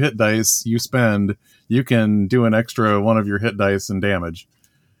every 2 hit dice you spend, you can do an extra one of your hit dice and damage.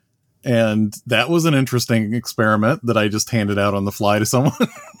 And that was an interesting experiment that I just handed out on the fly to someone.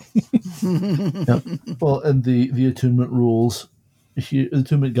 Yeah. Well, and the attunement rules, the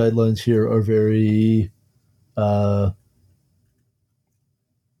attunement guidelines here are very.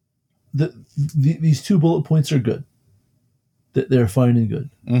 These 2 bullet points are good. They're fine and good.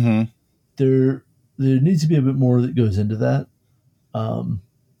 Mm-hmm. There needs to be a bit more that goes into that.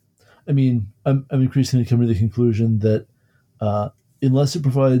 I mean, I'm increasingly coming to the conclusion that unless it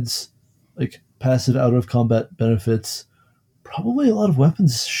provides like passive out of combat benefits, probably a lot of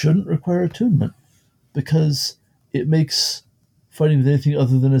weapons shouldn't require attunement, because it makes fighting with anything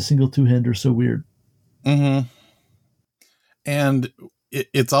other than a single 2-hander so weird. Mm-hmm. And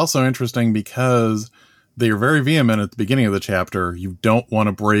it's also interesting because they are very vehement at the beginning of the chapter. You don't want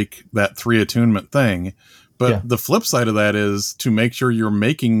to break that 3 attunement thing. But the flip side of that is to make sure you're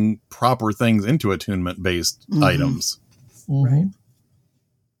making proper things into attunement-based items. Mm-hmm. Right.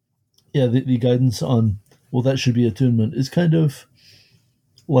 Yeah, the guidance on, well, that should be attunement is kind of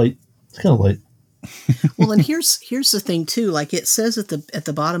light. It's kind of light. Well, and here's the thing too. Like it says at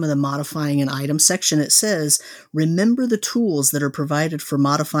the bottom of the modifying an item section, it says, remember the tools that are provided for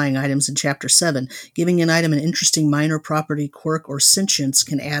modifying items in chapter 7. Giving an item an interesting minor property, quirk, or sentience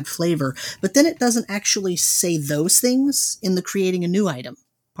can add flavor. But then it doesn't actually say those things in the creating a new item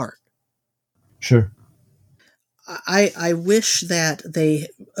part. Sure. I wish that they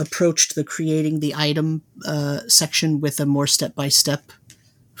approached the creating the item section with a more step-by-step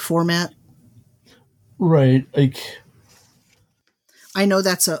format. Right, like I know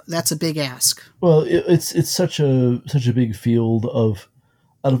that's a big ask. Well, it's such a big field of,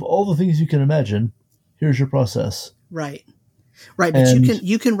 out of all the things you can imagine, here's your process. Right, but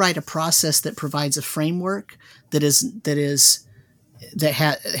you can write a process that provides a framework that has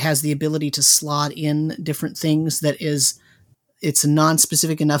the ability to slot in different things. It's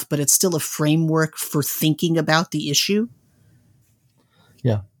non-specific enough, but it's still a framework for thinking about the issue.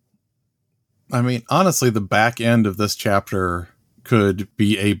 Yeah. I mean, honestly, the back end of this chapter could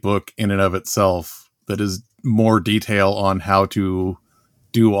be a book in and of itself that is more detail on how to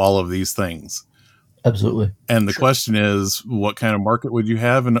do all of these things. Absolutely. And the question is, what kind of market would you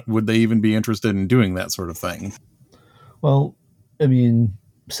have, and would they even be interested in doing that sort of thing? Well, I mean,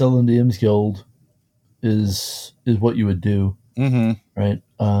 selling DM's Guild is what you would do, right?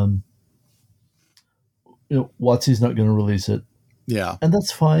 WotC's not going to release it. Yeah. And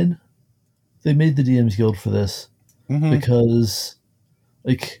that's fine. They made the DM's Guild for this because,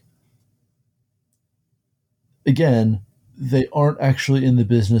 like, again, they aren't actually in the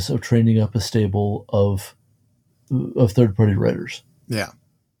business of training up a stable of third-party writers. Yeah.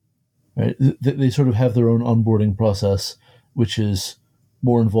 Right? They sort of have their own onboarding process, which is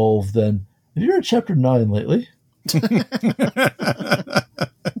more involved than. Have you read Chapter 9 lately?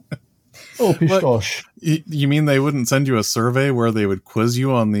 Oh, pistosh. You mean they wouldn't send you a survey where they would quiz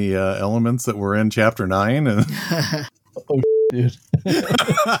you on the elements that were in Chapter 9? And Oh, dude.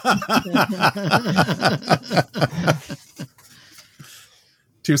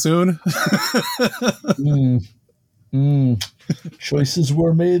 Too soon? Choices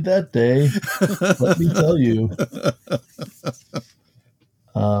were made that day. Let me tell you.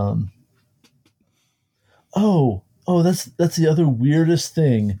 That's the other weirdest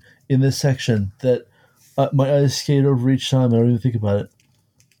thing in this section that my eyes skate over each time. I don't even think about it.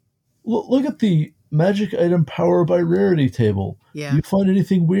 Look at the magic item power by rarity table. Yeah. You find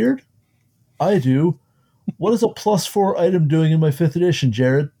anything weird? I do. What is a +4 item doing in my 5th edition,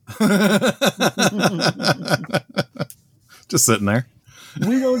 Jared? Just sitting there.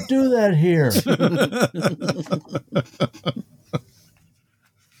 We don't do that here.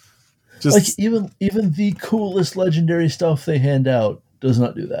 Like even the coolest legendary stuff they hand out does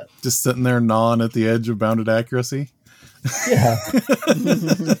not do that. Just sitting there gnawing at the edge of bounded accuracy. Yeah.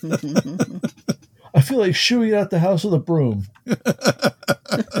 I feel like shooing out the house with a broom.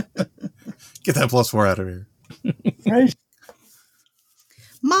 Get that +4 out of here. Right?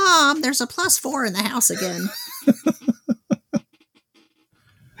 Mom, there's a +4 in the house again.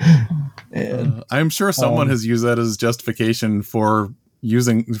 And I'm sure someone has used that as justification for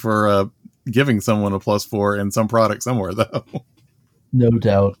giving someone a +4 in some product somewhere, though. no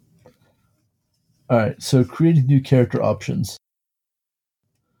doubt. All right, so creating new character options.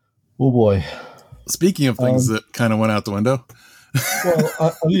 Oh boy. Speaking of things that kind of went out the window. Well,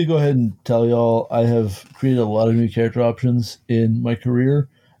 I'm going to go ahead and tell y'all I have created a lot of new character options in my career,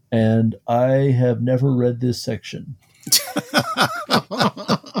 and I have never read this section.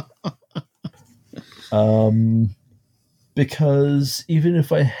 Because even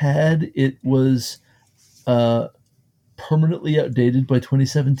if I had, it was permanently outdated by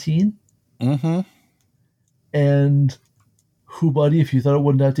 2017. Mm-hmm. And who, buddy, if you thought it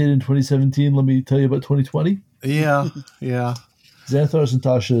wasn't outdated in 2017, let me tell you about 2020. Yeah, yeah. Xanathar's and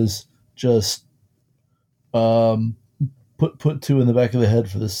Tasha's just put two in the back of the head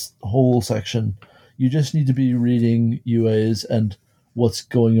for this whole section. You just need to be reading UAs and what's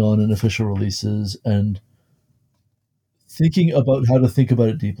going on in official releases and thinking about how to think about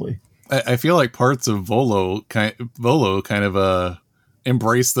it deeply. I feel like parts of Volo kind of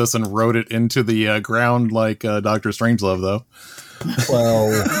embraced this and wrote it into the ground like Dr. Strangelove, though.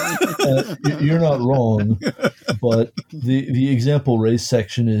 Well, you're not wrong, but the example race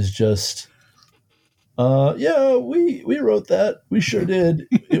section is just, yeah, we wrote that. We sure did.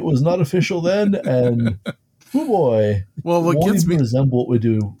 It was not official then, and oh boy. Well, what won't gets even me resemble what we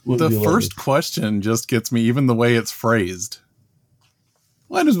do. The first question just gets me, even the way it's phrased.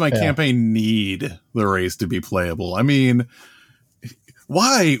 Why does my campaign need the race to be playable? I mean,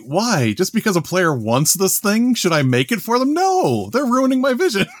 why? Why? Just because a player wants this thing, should I make it for them? No, they're ruining my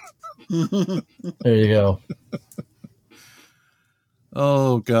vision. There you go.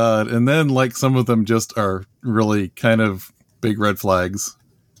 Oh, God. And then, like, some of them just are really kind of big red flags.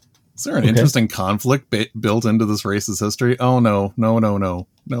 Is there an interesting conflict built into this race's history? Oh, no. No.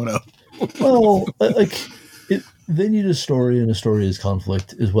 Well, they need a story, and a story is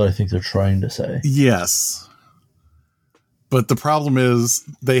conflict, is what I think they're trying to say. Yes. But the problem is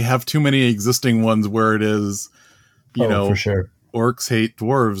they have too many existing ones where it is, you know, for sure. Orcs hate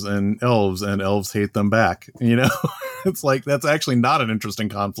dwarves and elves hate them back. You know, it's like, that's actually not an interesting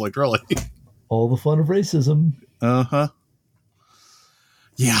conflict, really. All the fun of racism. Uh-huh.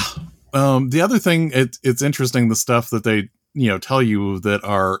 Yeah. The other thing, it's interesting, the stuff that they, tell you that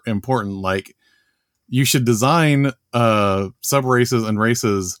are important, like you should design sub-races and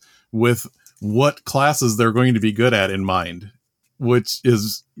races with what classes they're going to be good at in mind, which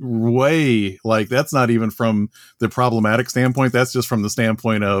is way, like, that's not even from the problematic standpoint. That's just from the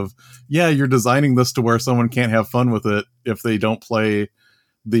standpoint of, yeah, you're designing this to where someone can't have fun with it if they don't play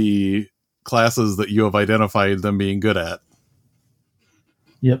the classes that you have identified them being good at.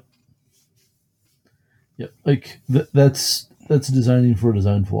 Yep. Like that's designing for a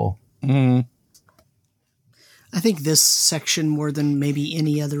design flaw. Mm. I think this section, more than maybe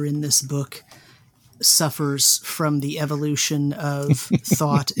any other in this book, suffers from the evolution of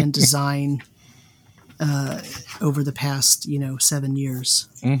thought and design over the past, 7 years.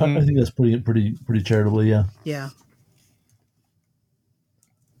 Mm-hmm. I think that's pretty charitably, yeah. Yeah.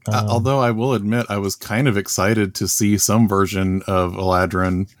 Although I will admit, I was kind of excited to see some version of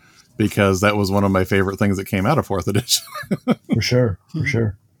Eladrin, because that was one of my favorite things that came out of 4th edition. For sure.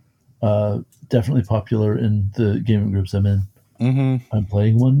 Definitely popular in the gaming groups I'm in. Mm-hmm. I'm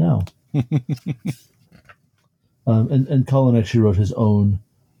playing one now. And Colin actually wrote his own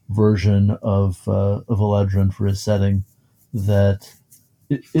version of Eladrin for his setting that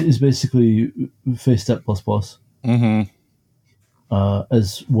it is basically Face Step++. Mm-hmm.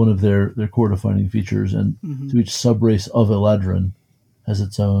 As one of their core defining features, and so each subrace of Eladrin has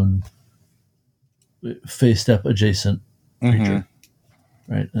its own Face Step adjacent creature,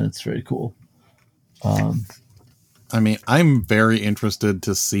 right? And it's very cool. I mean, I'm very interested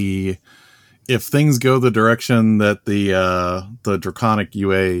to see if things go the direction that the Draconic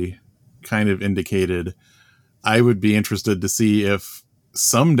UA kind of indicated. I would be interested to see if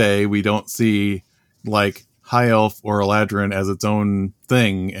someday we don't see like High Elf or Eladrin as its own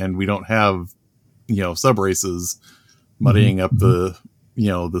thing, and we don't have, sub races muddying up the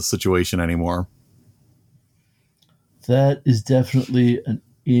situation anymore. That is definitely an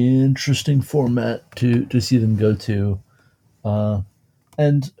interesting format to see them go to.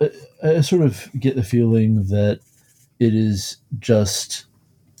 And I sort of get the feeling that it is just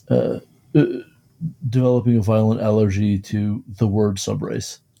developing a violent allergy to the word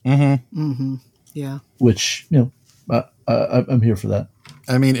subrace. Yeah. Which, I'm here for that.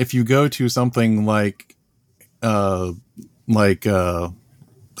 I mean, if you go to something like what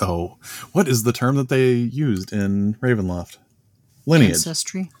is the term that they used in Ravenloft? Lineage.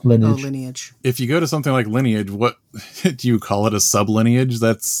 Ancestry? Lineage. Oh, lineage. If you go to something like Lineage, what do you call it? A sub-lineage?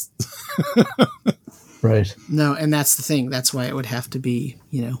 That's right. No, and that's the thing. That's why it would have to be,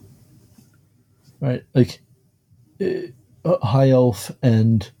 Right. Like, High Elf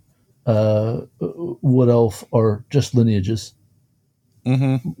and Wood Elf are just lineages.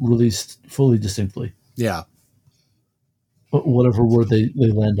 Released fully distinctly. Yeah. Whatever word they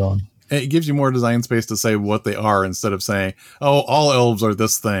land on. It gives you more design space to say what they are instead of saying, oh, all elves are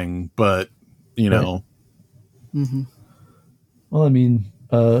this thing, but, know. Well, I mean,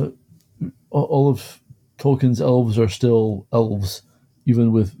 all of Tolkien's elves are still elves,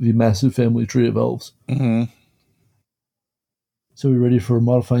 even with the massive family tree of elves. So we ready for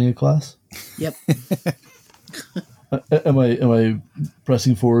modifying a class? Yep. Am I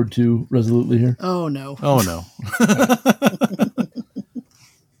pressing forward too resolutely here? Oh, no.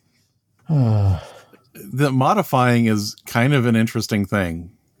 The modifying is kind of an interesting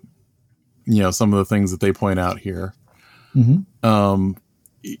thing. Some of the things that they point out here.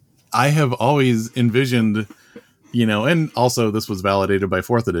 I have always envisioned, and also this was validated by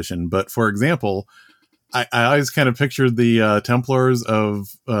 4th edition, but for example, I always kind of pictured the Templars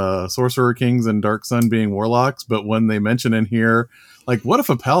of Sorcerer Kings and Dark Sun being warlocks, but when they mention in here, like, what if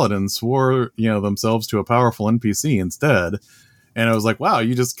a paladin swore, themselves to a powerful NPC instead? And I was like, wow,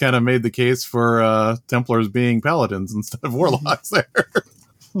 you just kind of made the case for Templars being paladins instead of warlocks there.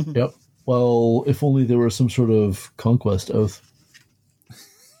 Yep. Well, if only there was some sort of conquest oath.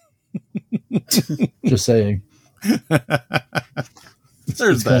 Just saying. There's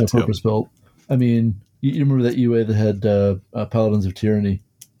that kind of too. Purpose built. I mean, you remember that UA that had Paladins of Tyranny?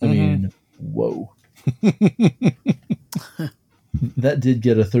 I mean, whoa. That did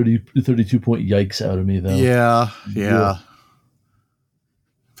get a 32 point yikes out of me, though. Yeah.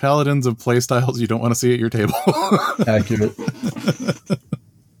 Paladins of playstyles you don't want to see at your table. Accurate.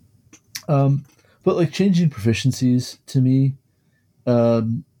 But like changing proficiencies to me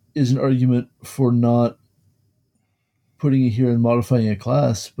is an argument for not putting it here and modifying a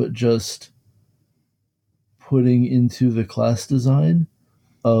class, but just putting into the class design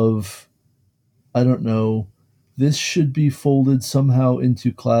of, I don't know, this should be folded somehow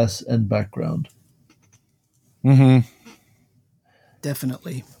into class and background.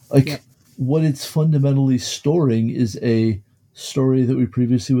 Definitely. Like, what it's fundamentally storing is a story that we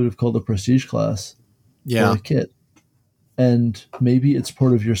previously would have called a prestige class or a kit. And maybe it's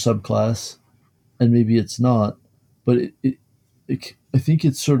part of your subclass, and maybe it's not. But I think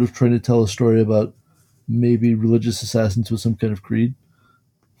it's sort of trying to tell a story about maybe religious assassins with some kind of creed.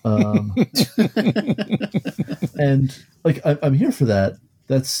 And like, I'm here for that.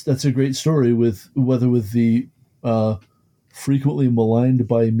 That's a great story with the frequently maligned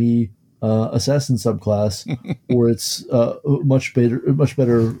by me assassin subclass, or its much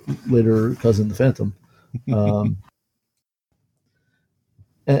better later cousin, the Phantom,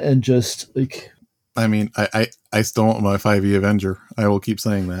 and just like, I mean, I still want my 5e Avenger. I will keep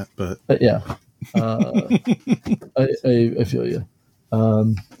saying that, but yeah, I feel you.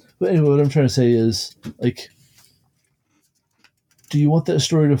 But anyway, what I'm trying to say is, like, do you want that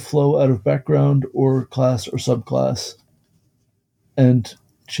story to flow out of background or class or subclass? And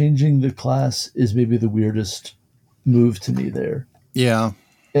changing the class is maybe the weirdest move to me there. Yeah.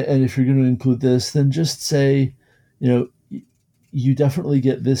 And if you're going to include this, then just say, you definitely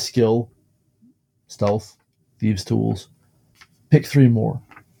get this skill, stealth, thieves' tools. Pick 3 more.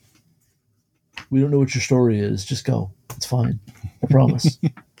 We don't know what your story is. Just go. It's fine. I promise.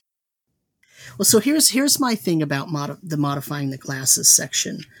 Well, so here's my thing about the modifying the classes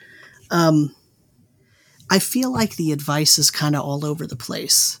section. I feel like the advice is kind of all over the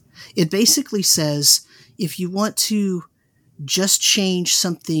place. It basically says if you want to just change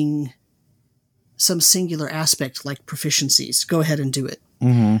some singular aspect like proficiencies, go ahead and do it.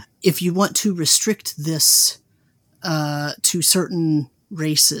 Mm-hmm. If you want to restrict this to certain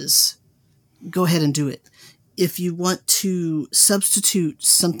races, go ahead and do it. If you want to substitute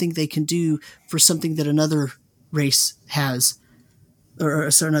something they can do for something that another race has, or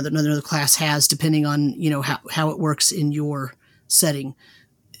another class has, depending on how it works in your setting,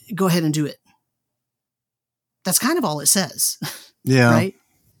 go ahead and do it. That's kind of all it says. Yeah. Right?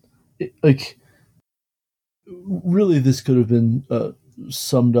 Really, this could have been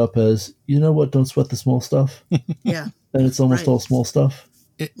summed up as, don't sweat the small stuff. Yeah. And it's almost all small stuff.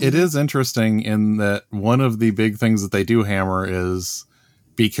 It is interesting in that one of the big things that they do hammer is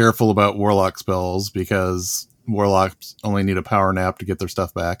be careful about warlock spells, because warlocks only need a power nap to get their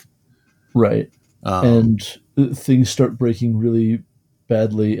stuff back. Right. And things start breaking really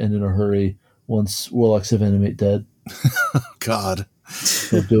badly and in a hurry once warlocks have animate dead. God.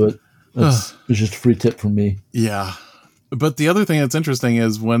 Don't do it. It's just a free tip from me. Yeah. But the other thing that's interesting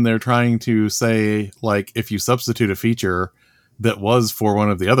is when they're trying to say, like, if you substitute a feature that was for one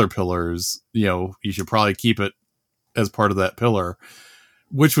of the other pillars, you should probably keep it as part of that pillar,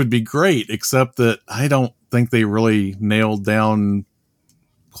 which would be great, except that I don't think they really nailed down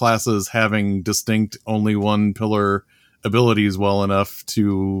classes having distinct only one pillar abilities well enough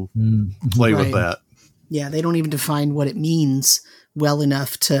to play with that. Yeah, they don't even define what it means well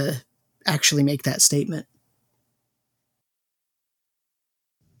enough to actually make that statement.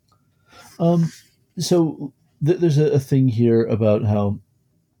 So there's a thing here about how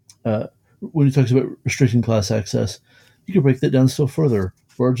when he talks about restricting class access, you can break that down still further.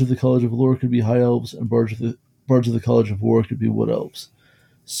 Bards of the College of Lore could be high elves, and bards of the College of War could be wood elves.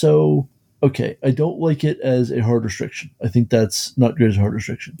 So, okay, I don't like it as a hard restriction. I think that's not great as a hard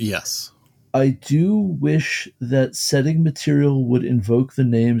restriction. Yes. I do wish that setting material would invoke the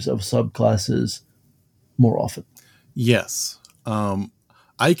names of subclasses more often. Yes.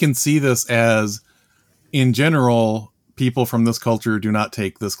 I can see this as, in general, people from this culture do not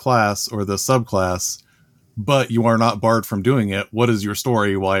take this class or this subclass, but you are not barred from doing it. What is your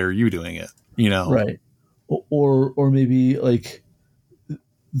story? Why are you doing it? Right. Or maybe like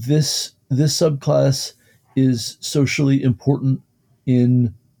this subclass is socially important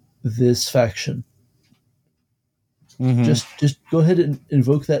in this faction. Mm-hmm. Just go ahead and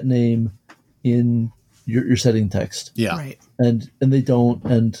invoke that name in your setting text. Yeah. Right. And they don't,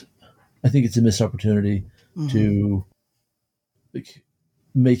 and I think it's a missed opportunity to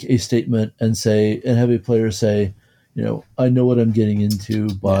make a statement and have a player say, I know what I'm getting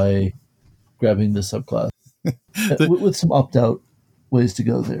into by grabbing this subclass. With some opt-out ways to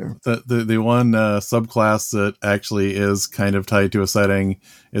go there. The one subclass that actually is kind of tied to a setting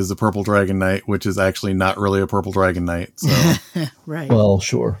is the Purple Dragon Knight, which is actually not really a Purple Dragon Knight. So. Right. Well,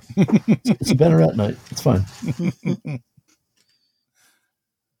 sure. It's a Banneret Knight. It's fine.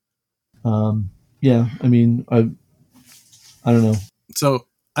 Yeah, I mean, I don't know. So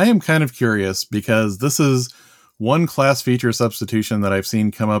I am kind of curious because this is one class feature substitution that I've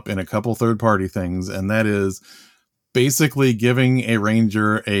seen come up in a couple third-party things, and that is basically giving a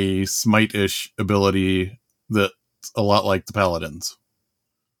ranger a smite-ish ability that's a lot like the paladins.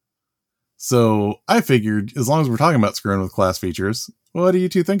 So I figured, as long as we're talking about screwing with class features, what do you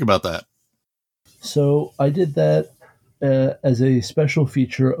two think about that? So I did that as a special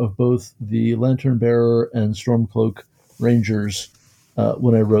feature of both the Lantern Bearer and Stormcloak Rangers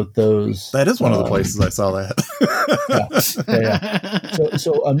when I wrote those. That is one of the places I saw that. Yeah.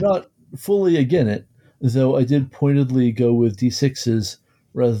 So I'm not fully again it, though I did pointedly go with D6s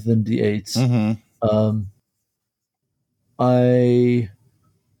rather than D8s. Mm-hmm. I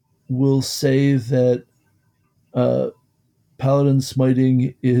will say that Paladin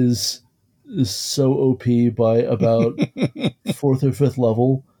Smiting is so OP by about 4th or 5th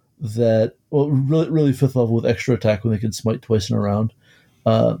level that, well, really 5th level with extra attack when they can smite twice in a round,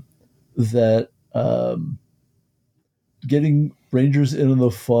 that getting Rangers in on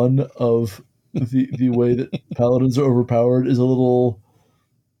the fun of the way that Paladins are overpowered is a little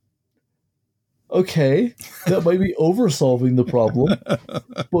Okay, that might be oversolving the problem,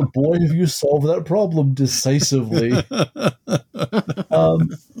 but boy, have you solved that problem decisively.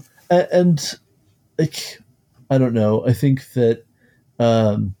 And like, I don't know. I think that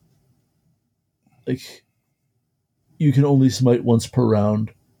like you can only smite once per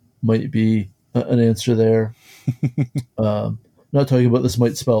round might be an answer there. Not talking about the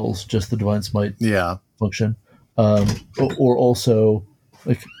smite spells, just the divine smite function, or also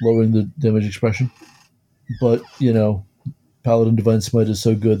like lowering the damage expression. But Paladin divine smite is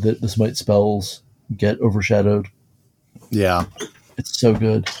so good that the smite spells get overshadowed. Yeah, it's so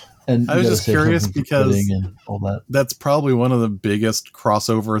good. And I was just curious because and all that. That's probably one of the biggest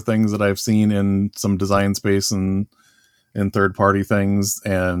crossover things that I've seen in some design space and in third-party things.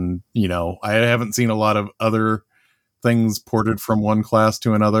 And, I haven't seen a lot of other things ported from one class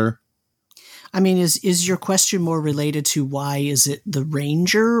to another. I mean, is your question more related to why is it the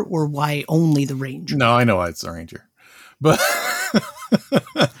Ranger or why only the Ranger? No, I know why it's the Ranger. But...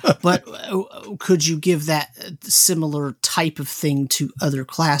 but could you give that similar type of thing to other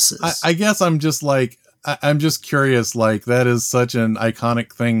classes? I guess I'm just curious, that is such an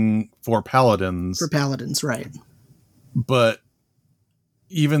iconic thing for Paladins. For Paladins, right. But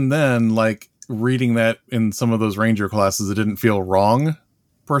even then, reading that in some of those Ranger classes, it didn't feel wrong,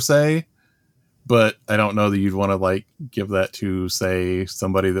 per se. But I don't know that you'd want to, give that to, say,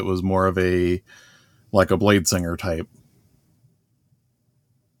 somebody that was more of a Blade Singer type.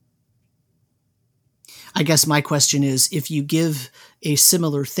 I guess my question is, if you give a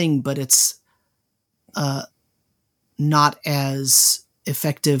similar thing, but it's not as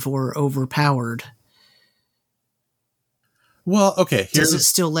effective or overpowered. Well, okay. Does it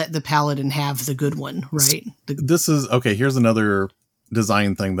still let the Paladin have the good one, right? Here's another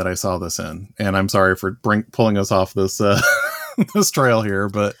design thing that I saw this in, and I'm sorry for pulling us off this this trail here,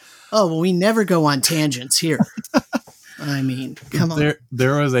 but... Oh, well, we never go on tangents here. I mean, come on.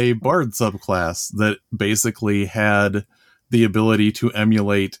 There was a Bard subclass that basically had the ability to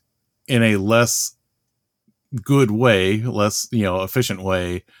emulate in a less good way, less, efficient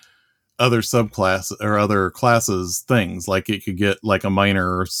way, other subclass or other classes things. Like it could get a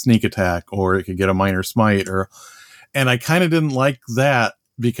minor sneak attack, or it could get a minor smite, and I kind of didn't like that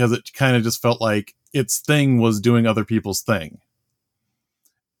because it kind of just felt like its thing was doing other people's thing.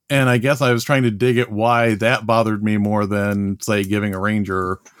 And I guess I was trying to dig at why that bothered me more than, say, giving a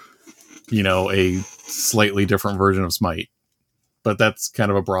Ranger, a slightly different version of Smite. But that's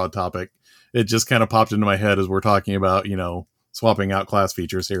kind of a broad topic. It just kind of popped into my head as we're talking about, swapping out class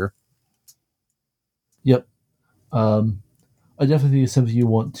features here. Yep. I definitely think it's something you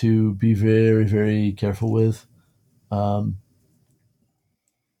want to be very, very careful with.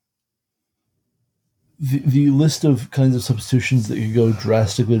 The list of kinds of substitutions that could go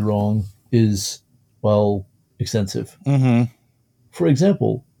drastically wrong is, extensive. Mm-hmm. For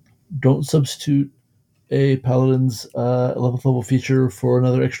example, don't substitute a Paladin's 11th level feature for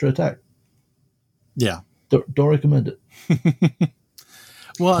another extra attack. Yeah. Don't recommend it.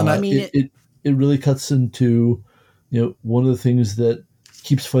 Well, and I mean... It really cuts into, one of the things that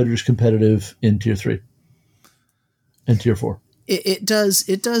keeps fighters competitive in Tier 3 and Tier 4. It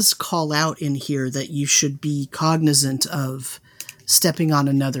does call out in here that you should be cognizant of stepping on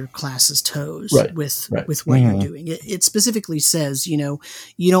another class's toes with what you're doing. It specifically says, you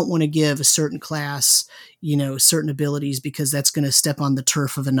don't want to give a certain class, certain abilities because that's going to step on the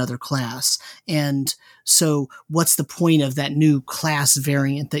turf of another class. And so what's the point of that new class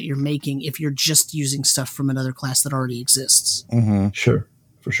variant that you're making if you're just using stuff from another class that already exists? Mm-hmm. Sure,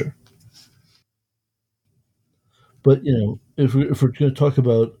 for sure. But, if we're going to talk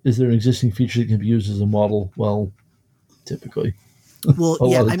about, is there an existing feature that can be used as a model? Well, typically. Well, a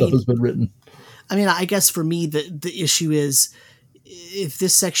lot of stuff has been written. I mean, I guess for me, the issue is if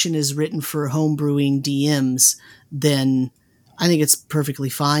this section is written for homebrewing DMs, then I think it's perfectly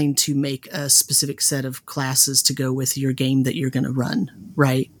fine to make a specific set of classes to go with your game that you're going to run,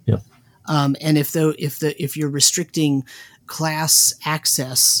 right? Yeah. And if you're restricting class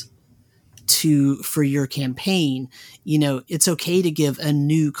access for your campaign, it's okay to give a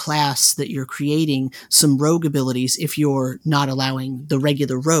new class that you're creating some rogue abilities if you're not allowing the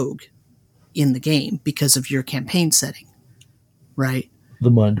regular rogue in the game because of your campaign setting, right? The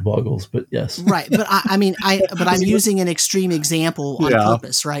mind boggles, but yes. Right. But I'm using an extreme example on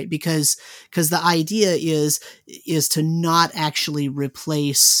purpose, right? Because the idea is to not actually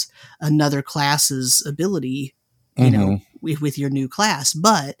replace another class's ability, with your new class.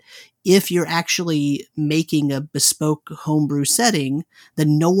 But if you're actually making a bespoke homebrew setting that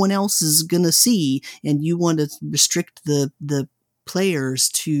no one else is going to see, and you want to restrict the players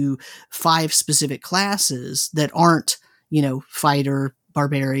to 5 specific classes that aren't, fighter,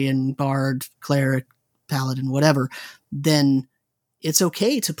 barbarian, bard, cleric, paladin, whatever, then it's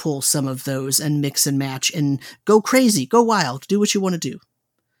okay to pull some of those and mix and match and go crazy, go wild, do what you want to do.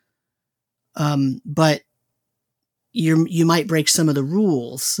 But you might break some of the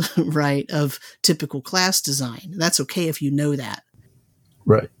rules, right, of typical class design. That's okay if you know that.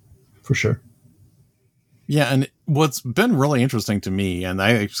 Right. For sure. Yeah, and what's been really interesting to me, and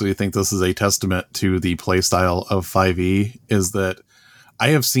I actually think this is a testament to the playstyle of 5e, is that I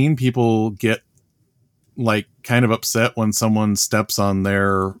have seen people get like kind of upset when someone steps on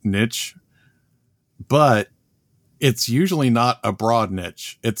their niche, but it's usually not a broad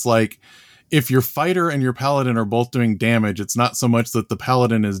niche. It's like if your fighter and your paladin are both doing damage, it's not so much that the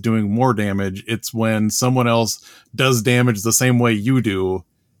paladin is doing more damage. It's when someone else does damage the same way you do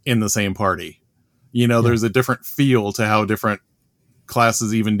in the same party. There's a different feel to how different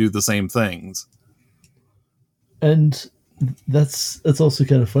classes even do the same things. And that's also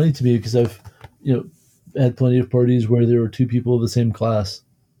kind of funny to me because I've, had plenty of parties where there were 2 people of the same class.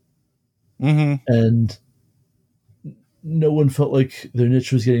 Mm-hmm. And no one felt like their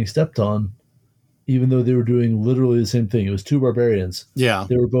niche was getting stepped on, even though they were doing literally the same thing. It was 2 barbarians. Yeah.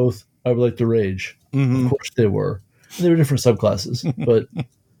 They were both, I would like to rage. Mm-hmm. Of course they were. And they were different subclasses, but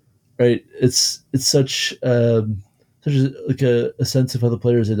right. It's such a sense of how the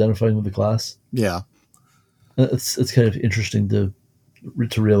player is identifying with the class. Yeah. It's kind of interesting to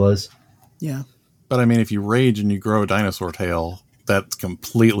realize. Yeah. But I mean, if you rage and you grow a dinosaur tail, that's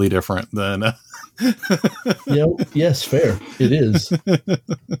completely different than. Yes, fair. It is.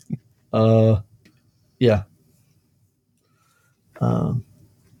 Yeah.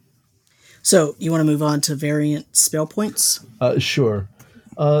 So you want to move on to variant spell points? Sure.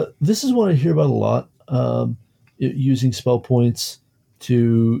 This is one I hear about a lot. Using spell points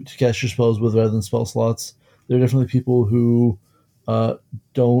to cast your spells with rather than spell slots. There are definitely people who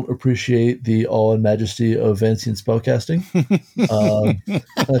don't appreciate the awe and majesty of Vancian spellcasting.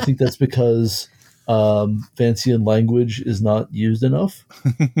 I think that's because Vancian language is not used enough.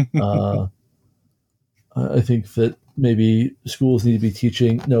 I think that maybe schools need to be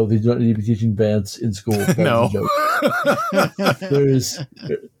teaching. No, they don't need to be teaching Vance in school. No. There's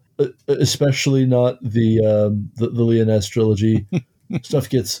especially not the Leoness trilogy. Stuff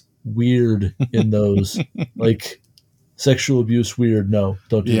gets weird in those, like sexual abuse. Weird. No,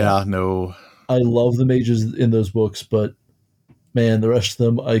 don't do that. Yeah, no. I love the mages in those books, but man, the rest of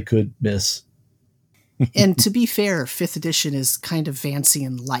them I could miss. And to be fair, 5th edition is kind of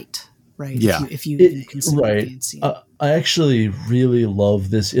Vancian light, right? Yeah. If you even consider right. Vancian. I actually really love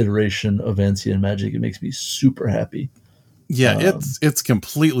this iteration of Vancian magic. It makes me super happy. Yeah, it's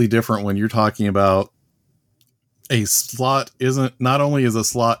completely different when you're talking about a slot not only is a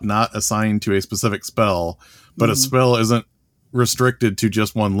slot not assigned to a specific spell, but a spell isn't restricted to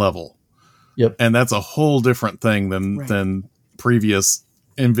just one level. Yep. And that's a whole different thing than previous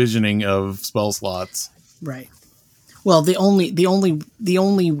envisioning of spell slots. Right. Well, the only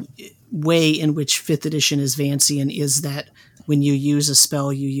way in which 5th edition is Vancian is that when you use a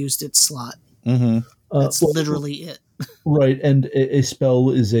spell, you used its slot. Mm-hmm. That's literally it. Right, and a spell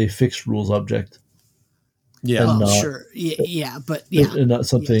is a fixed rules object. Yeah. Sure. Yeah, but yeah. And not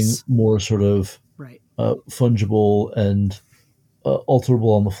something more sort of right. Fungible and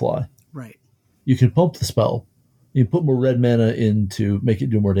alterable on the fly. Right. You can pump the spell. You can put more red mana in to make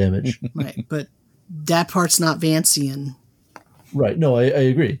it do more damage. Right, but that part's not Vancian. Right. No, I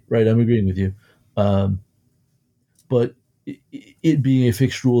agree. Right, I'm agreeing with you. But it being a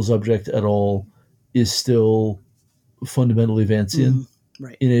fixed rules object at all is still fundamentally Vancian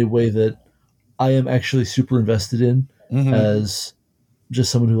right. in a way that I am actually super invested in as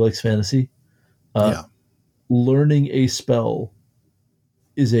just someone who likes fantasy. Learning a spell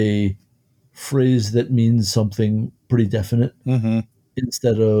is a phrase that means something pretty definite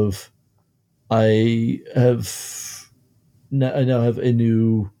instead of I now have a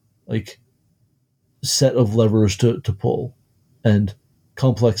new set of levers to pull and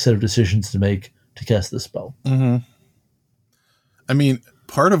complex set of decisions to make to cast this spell. I mean,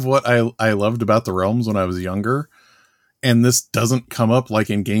 part of what I loved about the Realms when I was younger, and this doesn't come up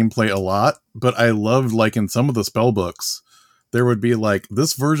in gameplay a lot, but I loved in some of the spell books, there would be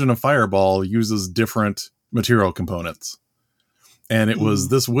this version of Fireball uses different material components. And it was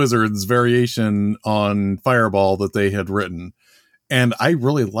this wizard's variation on Fireball that they had written. And I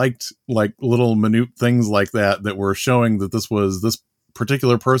really liked little minute things like that were showing that this was this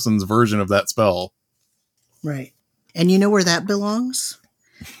particular person's version of that spell. Right. And you know where that belongs?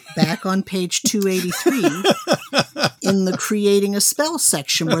 back on page 283 in the creating a spell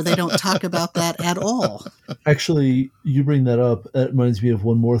section where they don't talk about that at all. Actually, you bring that up. That reminds me of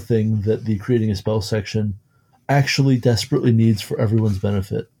one more thing that the creating a spell section actually desperately needs for everyone's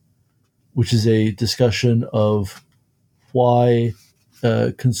benefit, which is a discussion of why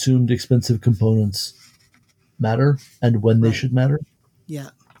consumed expensive components matter and when they should matter. Yeah.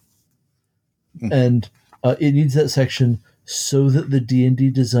 And it needs that section so that the D&D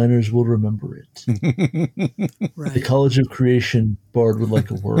designers will remember it. Right. The College of Creation bard would like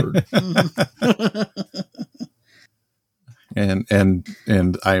a word. and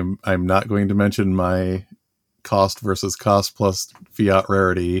I'm not going to mention my cost versus cost plus fiat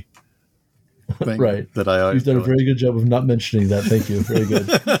rarity thing. Right. That I always You've done a very good job of not mentioning that. Thank you. Very good.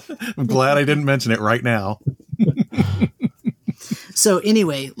 I'm glad I didn't mention it right now. So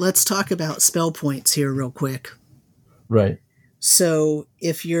anyway, let's talk about spell points here real quick. Right. So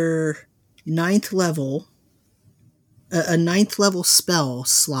if you're ninth level, a ninth level spell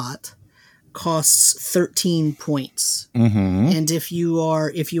slot costs 13 points. Mm-hmm. And if you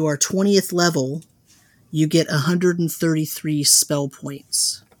are 20th level, you get 133 spell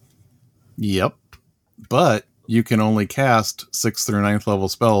points. Yep. But you can only cast 6th through 9th level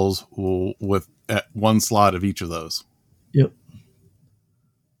spells with at one slot of each of those. Yep.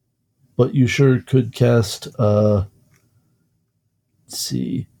 But you sure could cast, let's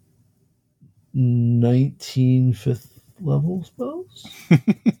see, 19 5th level spells?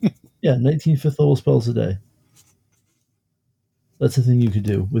 Yeah, 19 5th level spells a day. That's the thing you could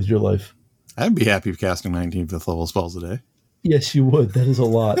do with your life. I'd be happy casting 19 5th level spells a day. Yes, you would. That is a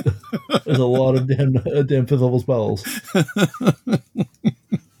lot. There's a lot of damn 5th level spells.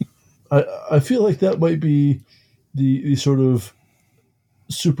 I feel like that might be the sort of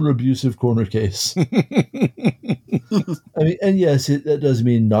super abusive corner case. I mean, and yes, that does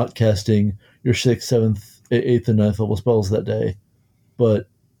mean not casting your 6th, 7th, 8th, and 9th level spells that day. But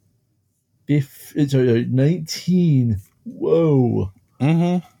if it's 19, whoa.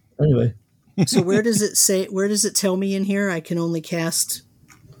 Mm-hmm. Anyway. So where does it tell me in here I can only cast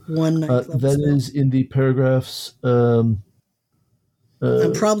one ninth level that spell? is in the paragraphs. I'm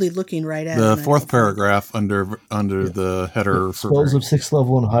probably looking right at the it. fourth paragraph under the header. Spells of 6th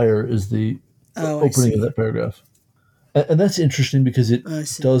level and higher is the opening of that paragraph. And that's interesting because it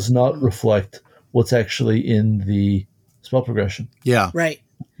does not reflect what's actually in the spell progression. Yeah. Right.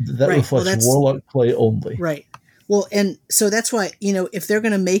 That reflects warlock play only. Right. Well, and so that's why, if they're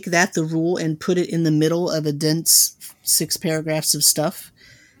going to make that the rule and put it in the middle of a dense 6 paragraphs of stuff,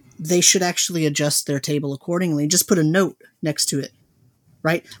 they should actually adjust their table accordingly. Just put a note next to it,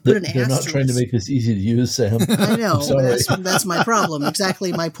 right? Put an They're asterisk. not trying to make this easy to use, Sam. I know. That's my problem.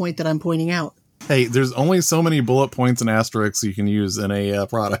 Exactly my point that I'm pointing out. Hey, there's only so many bullet points and asterisks you can use in a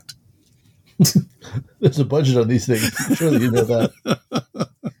product. There's a budget on these things. Surely you know that.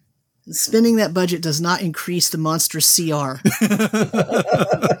 Spending that budget does not increase the monstrous CR.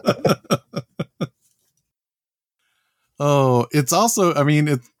 Oh, it's also,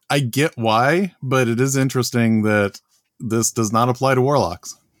 I get why, but it is interesting that this does not apply to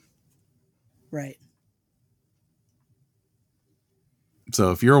warlocks. Right.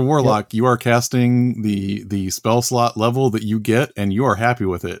 So if you're a warlock, you are casting the spell slot level that you get, and you are happy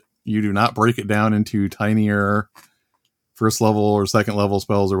with it. You do not break it down into tinier first level or second level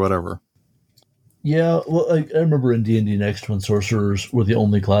spells or whatever. Yeah, well, I remember in D&D Next when sorcerers were the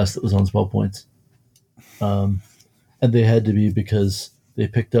only class that was on spell points. And they had to be because they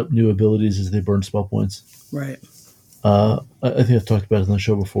picked up new abilities as they burned spell points. Right. I think I've talked about it on the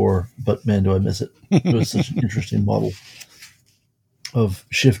show before, but man, do I miss it. It was such an interesting model of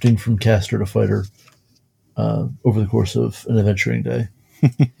shifting from caster to fighter over the course of an adventuring day.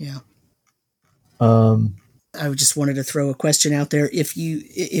 Yeah. I just wanted to throw a question out there.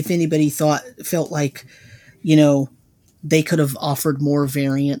 If anybody felt like, they could have offered more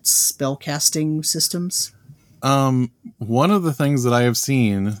variant spell casting systems. One of the things that I have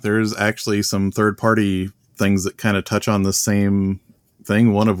seen, there's actually some third-party things that kind of touch on the same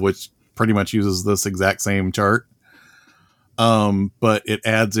thing, one of which pretty much uses this exact same chart. But it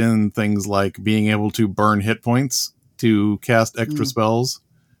adds in things like being able to burn hit points to cast extra spells,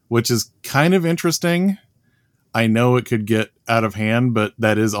 which is kind of interesting. I know it could get out of hand, but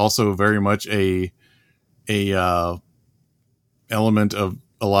that is also very much a element of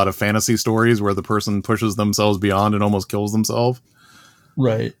a lot of fantasy stories where the person pushes themselves beyond and almost kills themselves.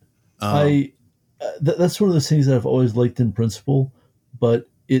 Right. That's one of those things that I've always liked in principle, but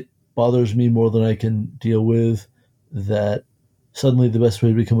it bothers me more than I can deal with that suddenly the best way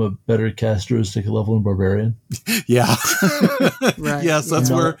to become a better caster is take a level in Barbarian. Yeah. Right. Yes, that's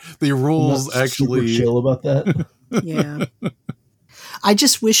Yeah. where the rules Not actually super chill about that. Yeah. I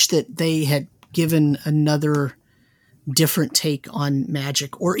just wish that they had given another different take on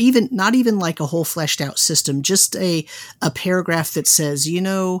magic, or even not even like a whole fleshed out system, just a paragraph that says,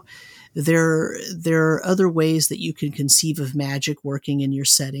 there are other ways that you can conceive of magic working in your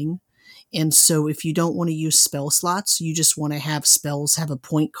setting. And so if you don't want to use spell slots, you just want to have spells have a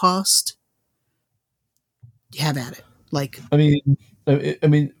point cost, have at it. Like, I mean,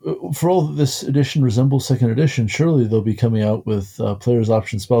 for all that this edition resembles second edition, surely they'll be coming out with players'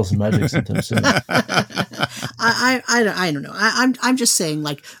 option spells and magic sometime soon. I don't know. I'm just saying,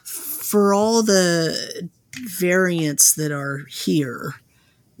 like, for all the variants that are here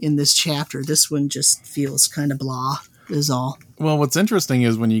in this chapter, this one just feels kind of blah, is all. Well, what's interesting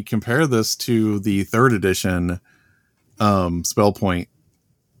is when you compare this to the third edition spell point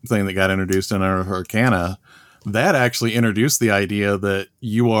thing that got introduced in our Arcana, that actually introduced the idea that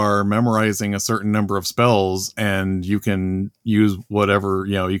you are memorizing a certain number of spells and you can use whatever,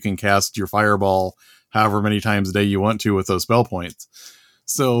 you can cast your fireball however many times a day you want to with those spell points.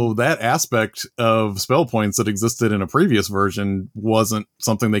 So that aspect of spell points that existed in a previous version wasn't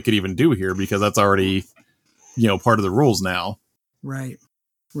something they could even do here because that's already, part of the rules now. Right.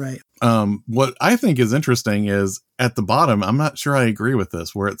 Right. What I think is interesting is at the bottom, I'm not sure I agree with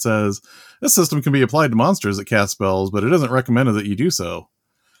this, where it says this system can be applied to monsters that cast spells, but it isn't recommended that you do so.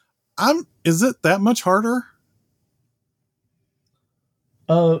 Is it that much harder?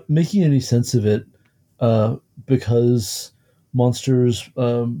 Making any sense of it, because monsters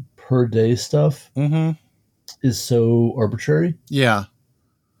per day stuff is so arbitrary. Yeah.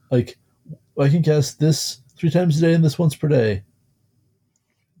 Like, I can cast this 3 times a day and this once per day.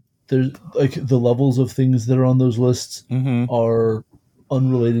 There's like the levels of things that are on those lists are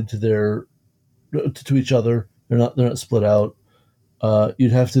unrelated to each other. They're not split out.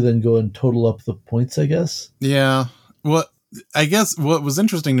 You'd have to then go and total up the points, I guess. Yeah. I guess what was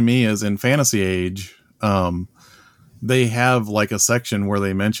interesting to me is in Fantasy Age, they have like a section where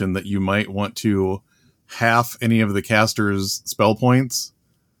they mention that you might want to half any of the caster's spell points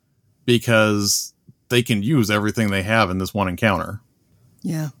because they can use everything they have in this one encounter.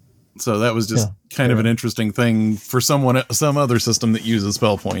 Yeah. So that was just kind of an interesting thing for some other system that uses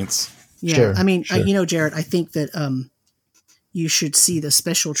spell points. Yeah. Sure, I mean, sure. Jared, I think that you should see the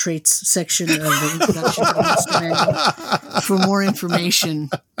special traits section of the introduction to the Monster Manual for more information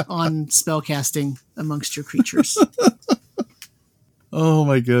on spellcasting amongst your creatures. Oh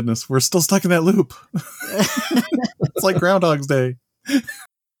my goodness. We're still stuck in that loop. It's like Groundhog's Day.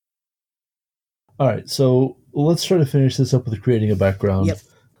 All right, so let's try to finish this up with creating a background. Yep.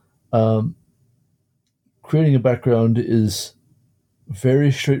 Creating a background is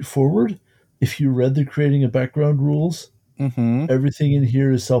very straightforward. If you read the creating a background rules, everything in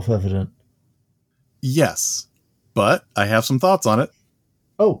here is self-evident. Yes, but I have some thoughts on it.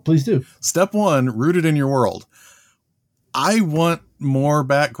 Oh, please do. Step 1, rooted in your world. I want more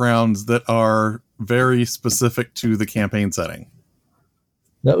backgrounds that are very specific to the campaign setting.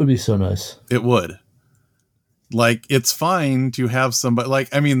 That would be so nice. It would. Like, it's fine to have somebody,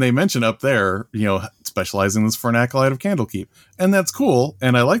 they mention up there, specializing in this for an acolyte of Candlekeep. And that's cool.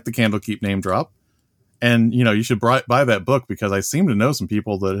 And I like the Candlekeep name drop. And, you should buy that book because I seem to know some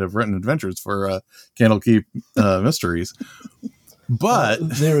people that have written adventures for Candlekeep Mysteries. But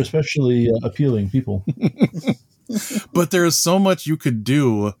they're especially appealing people. But there is so much you could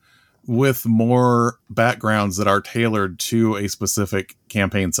do with more backgrounds that are tailored to a specific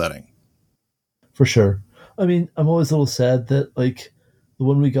campaign setting. For sure. I mean, I'm always a little sad that, the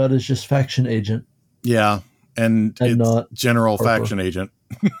one we got is just faction agent. Yeah, and it's not general Harper. faction agent.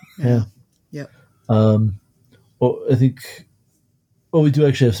 Yeah. Yeah. Well, I think... Well, we do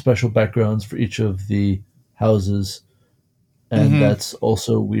actually have special backgrounds for each of the houses, and that's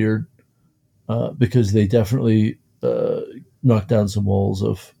also weird, because they definitely knock down some walls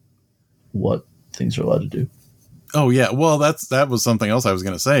of what things are allowed to do. Oh, yeah. Well, that was something else I was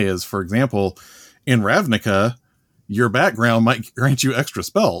going to say is, for example, in Ravnica, your background might grant you extra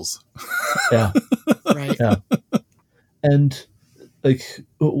spells. Yeah. Right. Yeah. And,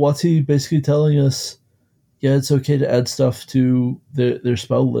 Wati basically telling us, yeah, it's okay to add stuff to their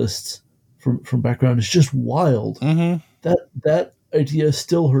spell lists from background is just wild. That idea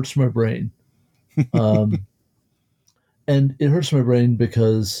still hurts my brain. And it hurts my brain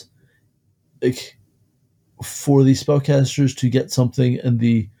because, for the spellcasters to get something and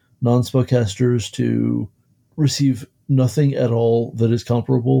the non-spellcasters to receive nothing at all that is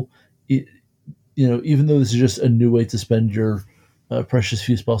comparable, even though this is just a new way to spend your precious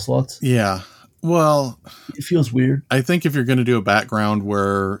few spell slots. Yeah. Well, It feels weird. I think if you're going to do a background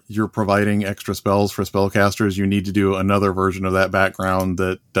where you're providing extra spells for spellcasters, you need to do another version of that background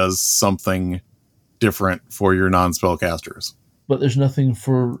that does something different for your non-spellcasters. But there's nothing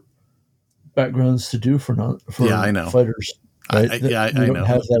for backgrounds to do for I know. fighters. Right? I don't know.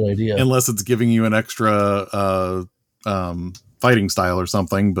 have that idea. Unless it's giving you an extra fighting style or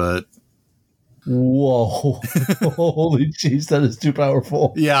something, but Whoa. Holy jeez, that is too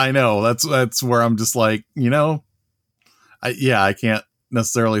powerful. yeah, I know. That's where I'm just like, I can't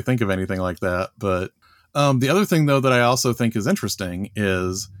necessarily think of anything like that. But the other thing, though, that I also think is interesting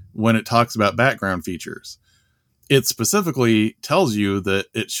is when it talks about background features. It specifically tells you that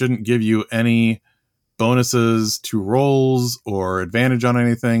it shouldn't give you any bonuses to rolls or advantage on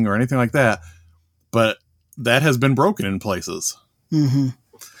anything or anything like that. But that has been broken in places. Mm-hmm.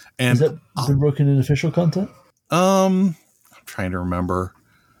 And Has that been broken in official content? I'm trying to remember.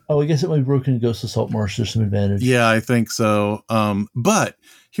 Oh, I guess it might be broken in Ghost of Saltmarsh. There's some advantage. Yeah, I think so. But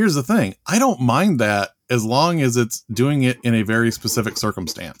here's the thing. I don't mind that as long as it's doing it in a very specific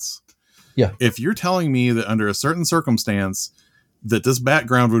circumstance. Yeah. If you're telling me that under a certain circumstance that this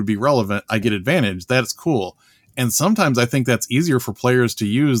background would be relevant, I get advantage, that's cool. And sometimes I think that's easier for players to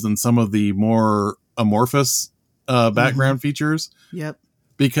use than some of the more amorphous background features. Yep.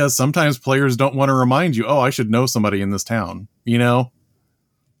 Because sometimes players don't want to remind you, I should know somebody in this town, Yep,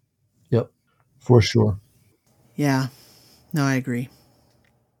 for sure. Yeah. No, I agree.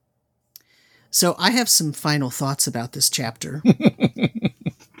 So I have some final thoughts about this chapter.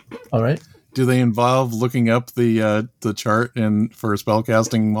 All right. Do they involve looking up the chart for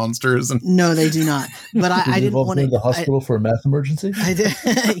spellcasting monsters? No, they do not. But I didn't want to. The hospital for a math emergency. I did,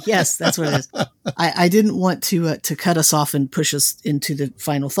 yes, that's what it is. I didn't want to cut us off and push us into the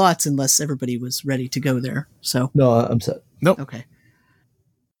final thoughts unless everybody was ready to go there. So No, I'm set. Nope. Okay.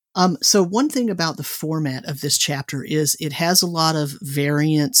 So one thing about the format of this chapter is it has a lot of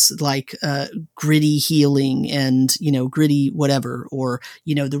variants, like gritty healing and, gritty whatever, or,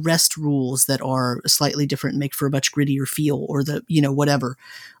 the rest rules that are slightly different and make for a much grittier feel, or the, whatever.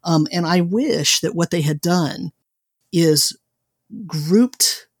 And I wish that what they had done is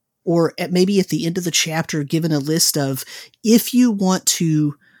grouped, or maybe at the end of the chapter, given a list of, if you want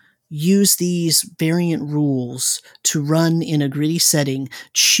to use these variant rules to run in a gritty setting,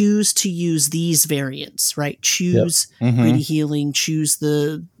 choose to use these variants, right? Choose gritty healing, choose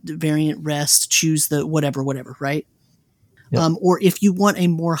the variant rest, choose the whatever, right? Yep. Or if you want a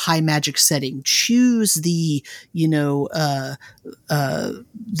more high magic setting, choose the, the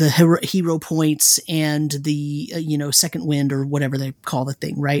hero points and the, second wind or whatever they call the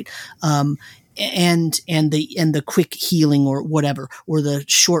thing, right? And the quick healing or whatever, or the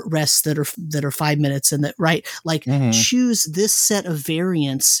short rests that are 5 minutes and that, right? Like choose this set of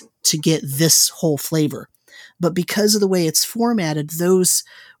variants to get this whole flavor. But because of the way it's formatted, those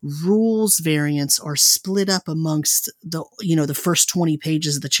rules variants are split up amongst the first 20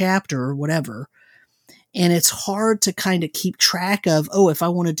 pages of the chapter or whatever. And it's hard to kind of keep track of, if I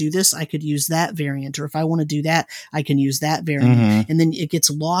want to do this, I could use that variant, or if I want to do that, I can use that variant. And then it gets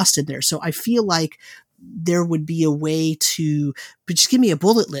lost in there. So I feel like there would be a way to, but just give me a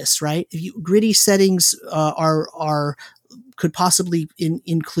bullet list, right? If gritty settings could possibly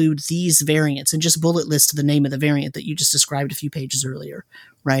include these variants, and just bullet list the name of the variant that you just described a few pages earlier,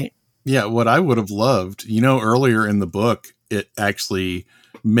 right? Yeah, what I would have loved, earlier in the book, it actually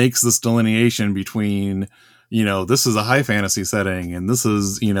makes this delineation between, this is a high fantasy setting, and this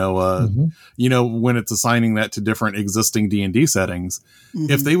is, when it's assigning that to different existing D&D settings.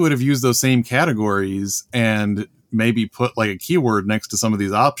 If they would have used those same categories and maybe put like a keyword next to some of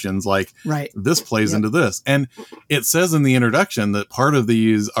these options, like this plays into this. And it says in the introduction that part of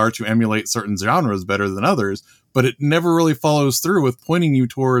these are to emulate certain genres better than others, but it never really follows through with pointing you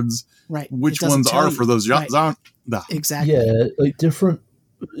towards which ones are for those genres. Exactly. Yeah, like different,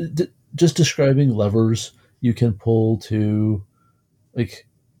 just describing levers you can pull to like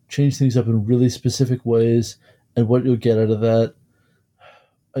change things up in really specific ways, and what you'll get out of that.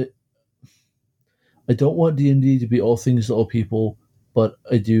 I don't want D&D to be all things to all people, but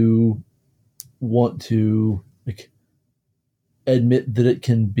I do want to admit that it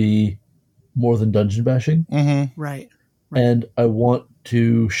can be more than dungeon bashing. Right. And I want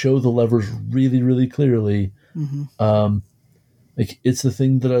to show the levers really, really clearly. It's the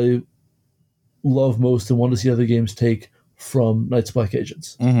thing that I love most and want to see other games take from Night's Black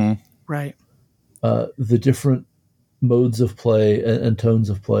Agents. Right. The different modes of play and tones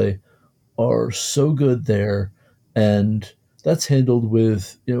of play are so good there, and that's handled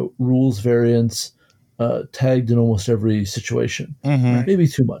with rules variants, tagged in almost every situation. Mhm. Maybe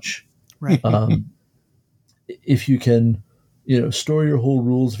too much. Right. If you can, store your whole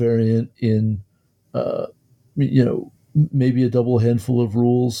rules variant in, maybe a double handful of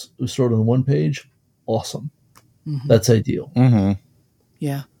rules stored on one page, awesome. That's ideal. Mhm.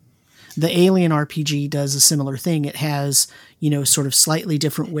 Yeah. The Alien RPG does a similar thing. It has, sort of slightly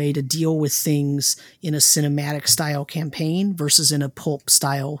different way to deal with things in a cinematic style campaign versus in a pulp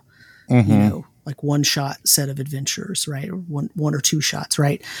style, like one shot set of adventures, right? Or one or two shots,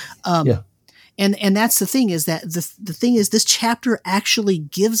 right? Yeah. And that's the thing, is that the thing is, this chapter actually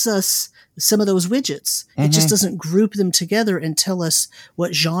gives us some of those widgets. It just doesn't group them together and tell us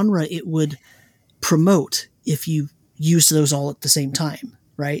what genre it would promote if you used those all at the same time,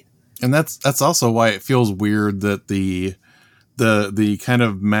 right? And that's also why it feels weird that the kind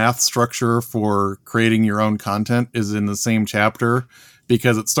of math structure for creating your own content is in the same chapter,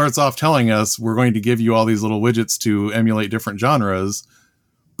 because it starts off telling us we're going to give you all these little widgets to emulate different genres,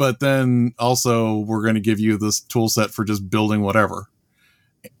 but then also we're going to give you this tool set for just building whatever.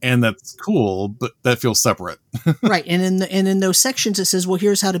 And that's cool, but that feels separate. Right. And in those sections, it says, well,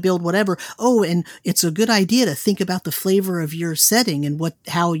 here's how to build whatever. Oh, and it's a good idea to think about the flavor of your setting and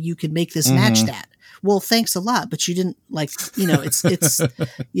how you could make this match that. Well, thanks a lot, but you didn't it's,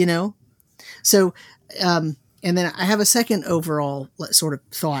 so, and then I have a second overall sort of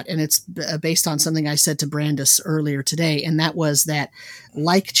thought, and it's based on something I said to Brandis earlier today. And that was that,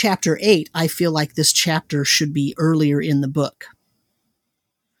 like chapter 8, I feel like this chapter should be earlier in the book.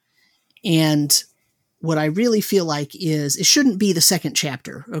 And what I really feel like is it shouldn't be the second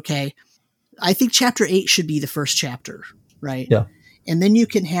chapter. Okay. I think chapter 8 should be the first chapter, right? Yeah. And then you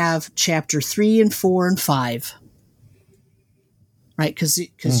can have chapter 3 and 4 and 5, right? Cause you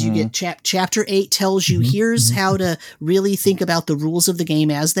get chapter 8 tells you here's how to really think about the rules of the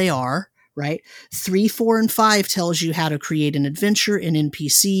game as they are, right? 3, 4, and 5 tells you how to create an adventure, an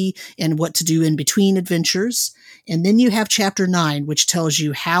NPC, and what to do in between adventures. And then you have chapter 9, which tells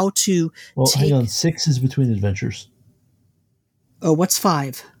you how to hang on. 6 is between adventures. Oh, what's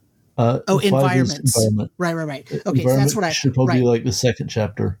 5? 5 environments. Environment. Right. Okay, so that's what I should probably be like the second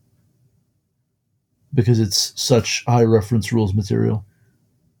chapter, because it's such high reference rules material.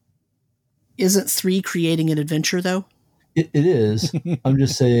 Isn't 3 creating an adventure though? It is. I'm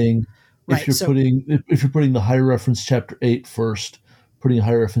just saying, if you're putting the high reference chapter 8 first, putting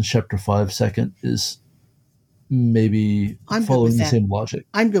high reference chapter 5 second is maybe following the same logic.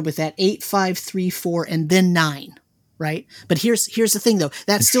 I'm good with that. 8, 5, 3, 4, and then 9. Right. But here's the thing though.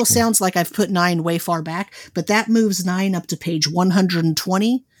 That still sounds like I've put 9 way far back, but that moves 9 up to page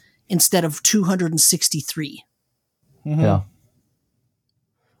 120 instead of 263. Yeah.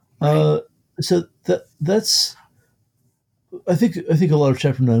 Right. So that's, I think a lot of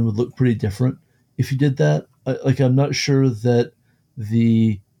chapter 9 would look pretty different if you did that. I'm not sure that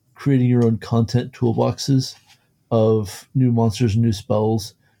the creating your own content toolboxes of new monsters and new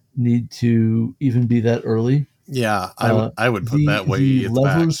spells need to even be that early. Yeah, I would put that way. The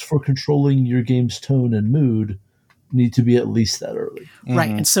levers for controlling your game's tone and mood need to be at least that early. Right.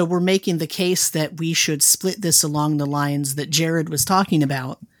 And so we're making the case that we should split this along the lines that Jared was talking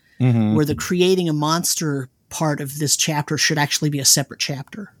about, where the creating a monster part of this chapter should actually be a separate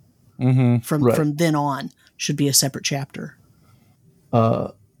chapter. From then on should be a separate chapter.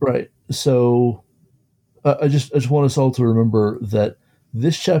 Right. So I just want us all to remember that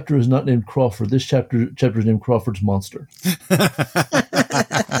this chapter is not named Crawford. This chapter is named Crawford's Monster.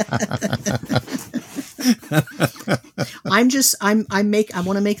 I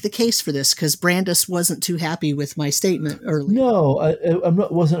want to make the case for this because Brandis wasn't too happy with my statement earlier. No, I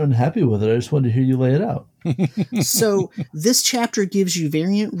wasn't unhappy with it. I just wanted to hear you lay it out. So this chapter gives you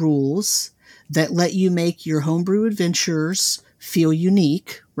variant rules that let you make your homebrew adventures feel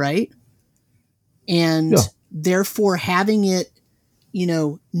unique, right? And therefore having it,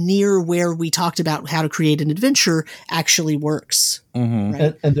 near where we talked about how to create an adventure actually works.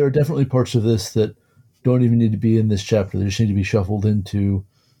 Right? And there are definitely parts of this that don't even need to be in this chapter. They just need to be shuffled into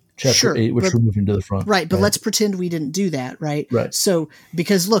chapter 8, which we're moving to the front. Right, but let's pretend we didn't do that, right? Right. So,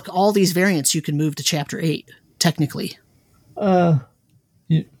 because look, all these variants you can move to chapter 8, technically.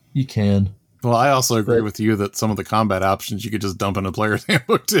 You can. Well, I also agree with you that some of the combat options you could just dump in a player's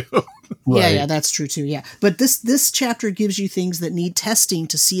handbook too. Right. Yeah, that's true too. Yeah, but this chapter gives you things that need testing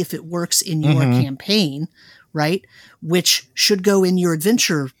to see if it works in your campaign, right? Which should go in your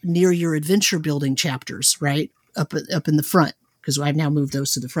adventure, near your adventure building chapters, right? Up in the front, because I've now moved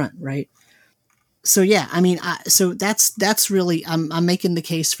those to the front, right? So yeah, I mean, so that's really I'm making the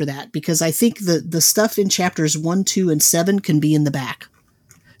case for that because I think the stuff in chapters 1, 2, and 7 can be in the back.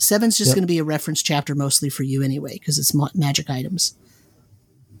 7's just going to be a reference chapter mostly for you anyway, because it's magic items.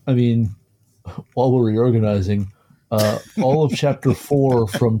 I mean, while we're reorganizing, all of chapter 4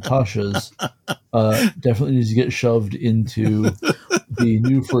 from Tasha's definitely needs to get shoved into the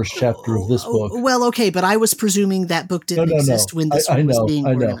new first chapter of this book. Well, okay, but I was presuming that book didn't exist when this one was being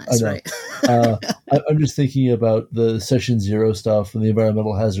organized, right? I'm just thinking about the Session 0 stuff and the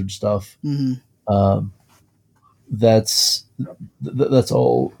environmental hazard stuff. Mm-hmm. That's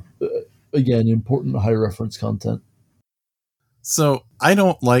all, again, important high reference content. So I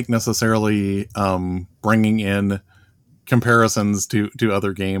don't like necessarily bringing in comparisons to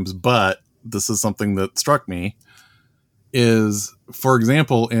other games, but this is something that struck me is, for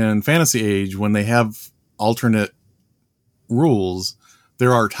example, in Fantasy Age, when they have alternate rules,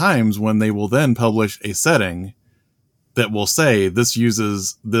 there are times when they will then publish a setting that will say this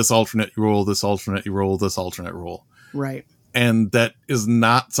uses this alternate rule, this alternate rule, this alternate rule. Right. And that is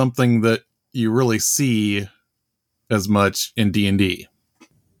not something that you really see as much in D&D.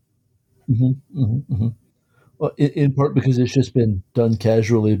 Mm-hmm, mm-hmm, mm-hmm. Well, in part because it's just been done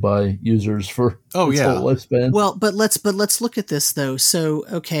casually by users for its whole lifespan. Well, but let's look at this though. So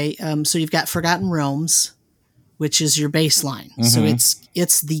okay, so you've got Forgotten Realms, which is your baseline. Mm-hmm. So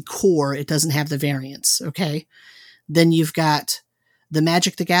it's the core. It doesn't have the variants. Okay, then you've got the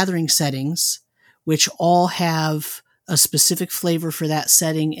Magic the Gathering settings, which all have a specific flavor for that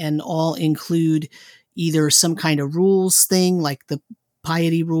setting and all include either some kind of rules thing like the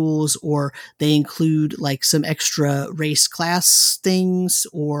piety rules, or they include like some extra race class things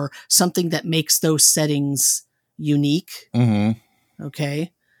or something that makes those settings unique. Mm-hmm.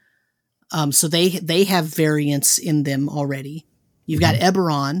 Okay. So they have variants in them already. You've got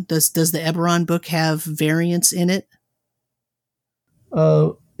Eberron. Does the Eberron book have variants in it?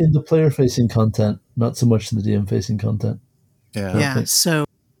 In the player facing content, not so much in the DM facing content. Yeah. Yeah. So,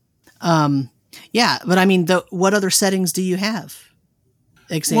 but I mean, what other settings do you have?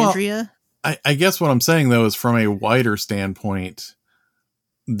 Exandria? Well, I guess what I'm saying, though, is from a wider standpoint,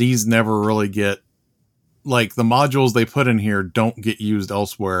 these never really get, like, the modules they put in here don't get used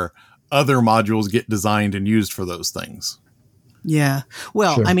elsewhere. Other modules get designed and used for those things. Yeah.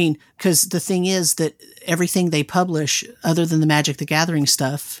 Well, sure. I mean, because the thing is that everything they publish, other than the Magic the Gathering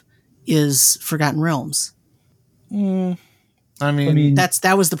stuff, is Forgotten Realms. I mean,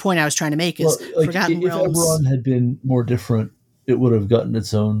 that was the point I was trying to make. Is Forgotten Realms. If Eberron had been more different, it would have gotten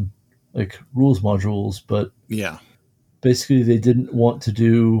its own like rules modules, but yeah, basically they didn't want to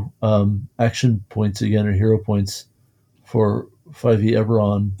do action points again or hero points for 5e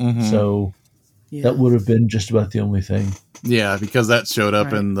Eberron, so that would have been just about the only thing. Yeah, because that showed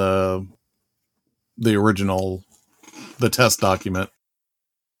up in the original, the test document.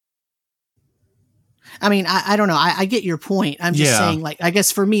 I mean, I don't know. I get your point. I'm just saying, like, I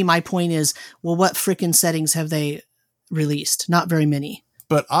guess for me, my point is, well, what frickin' settings have they released? Not very many.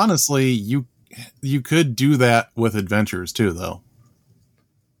 But honestly, you could do that with adventures too, though.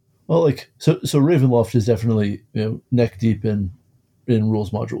 Well, like so Ravenloft is definitely neck deep in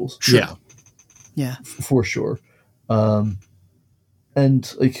rules modules. Sure. Yeah, for sure. And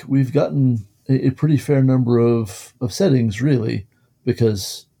like we've gotten a pretty fair number of settings, really,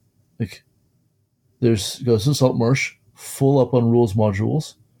 because like there's Ghost and Saltmarsh, full up on rules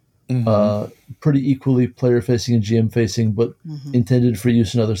modules. Pretty equally player facing and GM facing, but intended for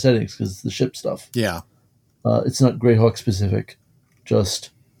use in other settings because it's the ship stuff. Yeah. It's not Greyhawk specific,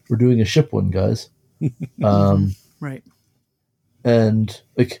 just we're doing a ship one, guys. Right. And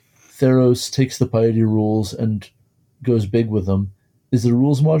like Theros takes the piety rules and goes big with them. Is the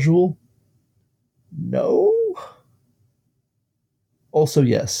rules module? No. Also,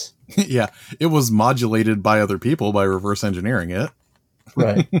 yes. Yeah. It was modulated by other people by reverse engineering it.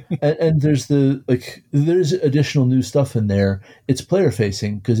 Right. and there's there's additional new stuff in there. It's player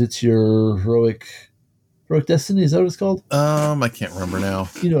facing because it's your heroic destiny. Is that what it's called? I can't remember now.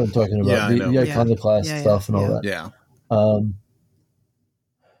 You know what I'm talking about. Yeah, the iconoclast stuff and all that. Yeah.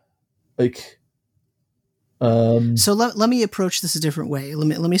 So let me approach this a different way.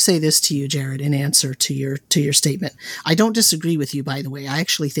 Let me say this to you, Jared, in answer to your statement. I don't disagree with you, by the way. I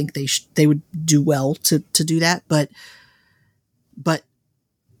actually think they would do well to do that, but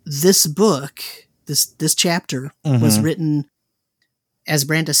this book, this chapter was written, as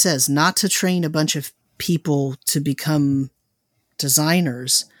Branda says, not to train a bunch of people to become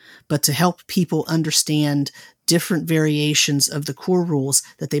designers, but to help people understand different variations of the core rules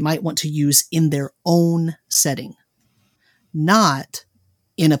that they might want to use in their own setting, not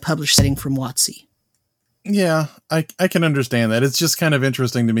in a published setting from WotC. Yeah, I can understand that. It's just kind of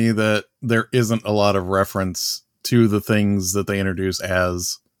interesting to me that there isn't a lot of reference to the things that they introduce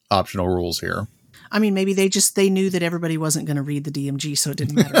as optional rules here. I mean, maybe they knew that everybody wasn't going to read the DMG, so it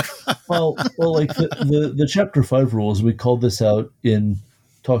didn't matter. well, like the Chapter 5 rules, we called this out in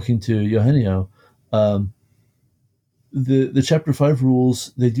talking to Eugenio. The Chapter 5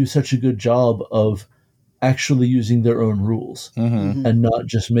 rules, they do such a good job of actually using their own rules and not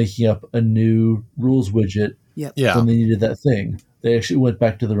just making up a new rules widget when they needed that thing. They actually went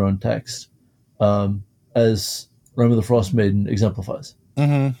back to their own text, as Rime of the Frost Maiden exemplifies.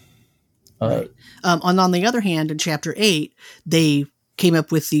 On the other hand, in Chapter 8, they came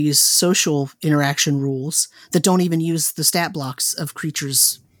up with these social interaction rules that don't even use the stat blocks of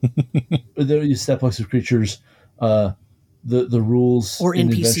creatures. They don't use stat blocks of creatures. The rules or in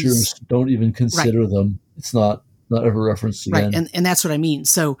NPCs. Adventures don't even consider them. It's not ever referenced again. Right, and that's what I mean.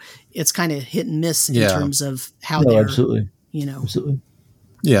 So it's kind of hit and miss in terms of how they're, absolutely. Absolutely.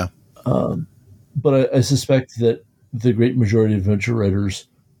 Yeah. But I suspect that the great majority of adventure writers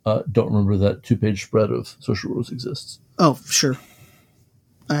don't remember that 2-page spread of social rules exists. Oh, sure.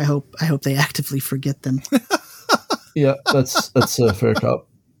 I hope they actively forget them. Yeah, that's a fair cop.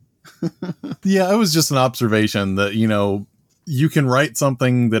 Yeah, it was just an observation that, you can write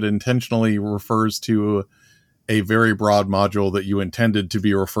something that intentionally refers to a very broad module that you intended to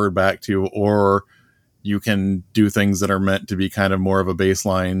be referred back to, or you can do things that are meant to be kind of more of a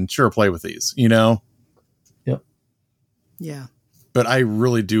baseline. Sure, play with these, Yep. Yeah. But I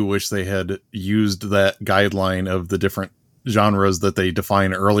really do wish they had used that guideline of the different genres that they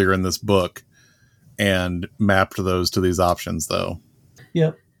define earlier in this book and mapped those to these options, though.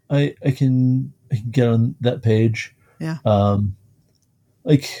 Yeah, I can get on that page. Yeah.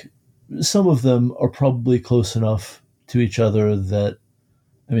 Like, some of them are probably close enough to each other that,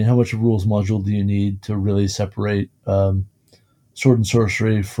 how much rules module do you need to really separate sword and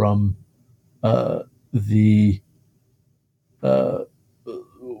sorcery from the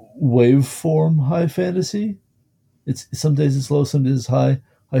waveform high fantasy? It's some days it's low, some days it's high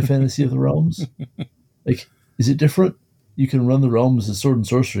fantasy of the realms. Like, is it different? You can run the realms as sword and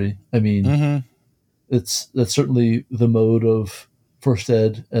sorcery. That's certainly the mode of first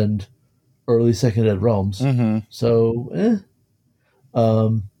ed and early second ed realms. So,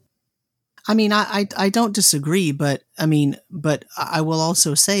 I don't disagree, but I will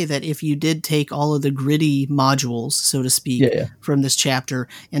also say that if you did take all of the gritty modules, so to speak, from this chapter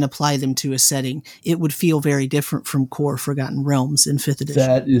and apply them to a setting, it would feel very different from core Forgotten Realms in 5th edition.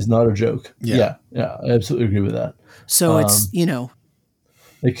 That is not a joke. Yeah, I absolutely agree with that. So it's,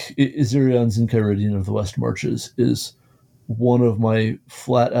 like Izirion's Enchiridion of the West Marches is one of my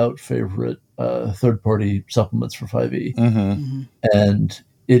flat out favorite third-party supplements for 5e. And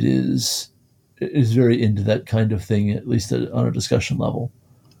it is very into that kind of thing, at least on a discussion level.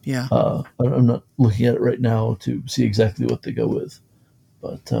 Yeah. I'm not looking at it right now to see exactly what they go with,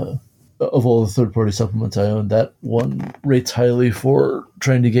 but of all the third-party supplements I own, that one rates highly for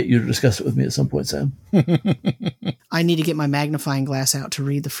trying to get you to discuss it with me at some point, Sam. I need to get my magnifying glass out to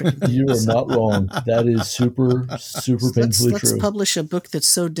read the freaking You are not wrong. That is super, super painfully true. Let's publish a book that's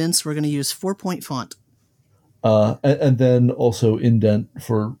so dense we're going to use 4-point font. And then also indent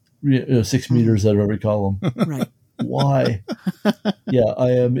for 6 meters out of every column. Right. Why? Yeah, I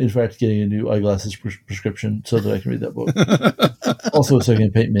am in fact getting a new eyeglasses prescription so that I can read that book. Also, so I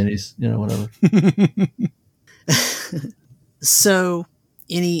can paint minis, whatever. So,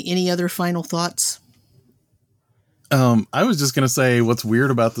 any other final thoughts? I was just going to say what's weird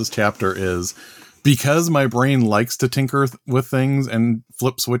about this chapter is because my brain likes to tinker with things and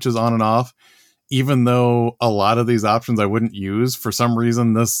flip switches on and off, even though a lot of these options I wouldn't use, for some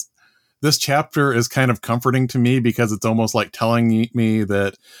reason, this chapter is kind of comforting to me because it's almost like telling me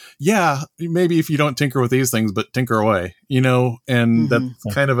that, yeah, maybe if you don't tinker with these things, but tinker away, and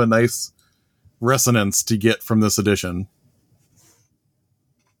that's kind of a nice resonance to get from this edition.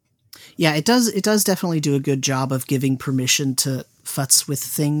 Yeah, it does definitely do a good job of giving permission to futz with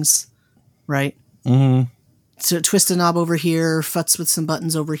things, right? So twist a knob over here, futz with some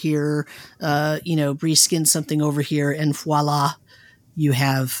buttons over here, reskin something over here, and voila, you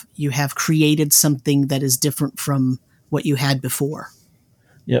have created something that is different from what you had before.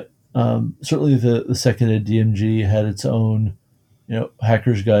 Yep. Certainly the second ed DMG had its own,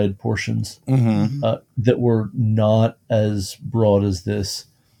 hacker's guide portions that were not as broad as this.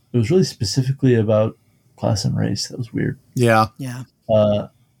 It was really specifically about class and race. That was weird. Yeah. Yeah.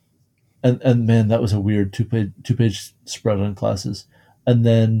 And man, that was a weird two-page spread on classes. And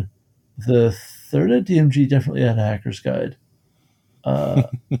then the third ed DMG definitely had a hacker's guide. I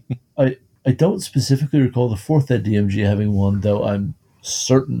don't specifically recall the fourth ed DMG having one, though I'm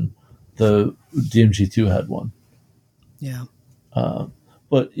certain the DMG2 had one. Yeah.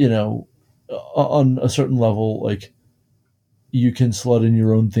 But, on a certain level, like, you can slot in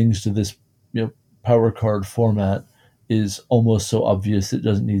your own things to this, power card format is almost so obvious it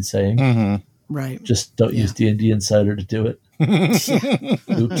doesn't need saying. Mm-hmm. Right. Just don't use D&D Insider to do it.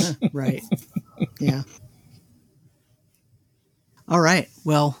 Oops. Right. Yeah. All right.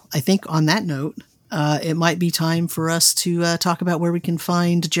 Well, I think on that note, it might be time for us to talk about where we can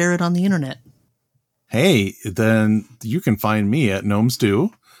find Jared on the internet. Hey, then you can find me at Gnome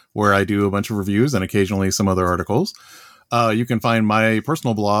Stew, where I do a bunch of reviews and occasionally some other articles. You can find my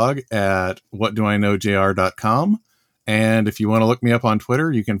personal blog at whatdoiknowjr.com. And if you want to look me up on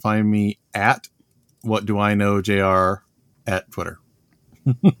Twitter, you can find me at whatdoiknowjr at Twitter.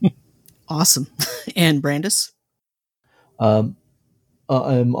 Awesome. And Brandis? I'm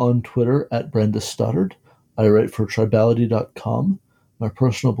on Twitter at Brandis Stoddard. I write for tribality.com. My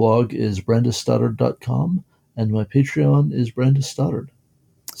personal blog is brandisstoddard.com, and my Patreon is Brandis Stoddard.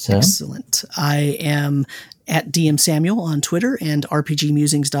 Sam? Excellent. I am at DM Samuel on Twitter and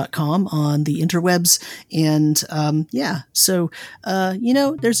rpgmusings.com on the interwebs. And so,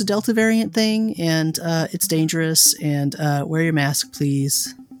 there's a Delta variant thing, and it's dangerous, and wear your mask,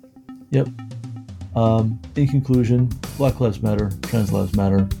 please. Yep. In conclusion, Black Lives Matter, Trans Lives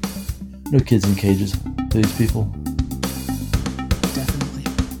Matter, no kids in cages, please, people. Definitely.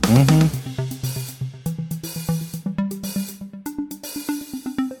 Mm-hmm.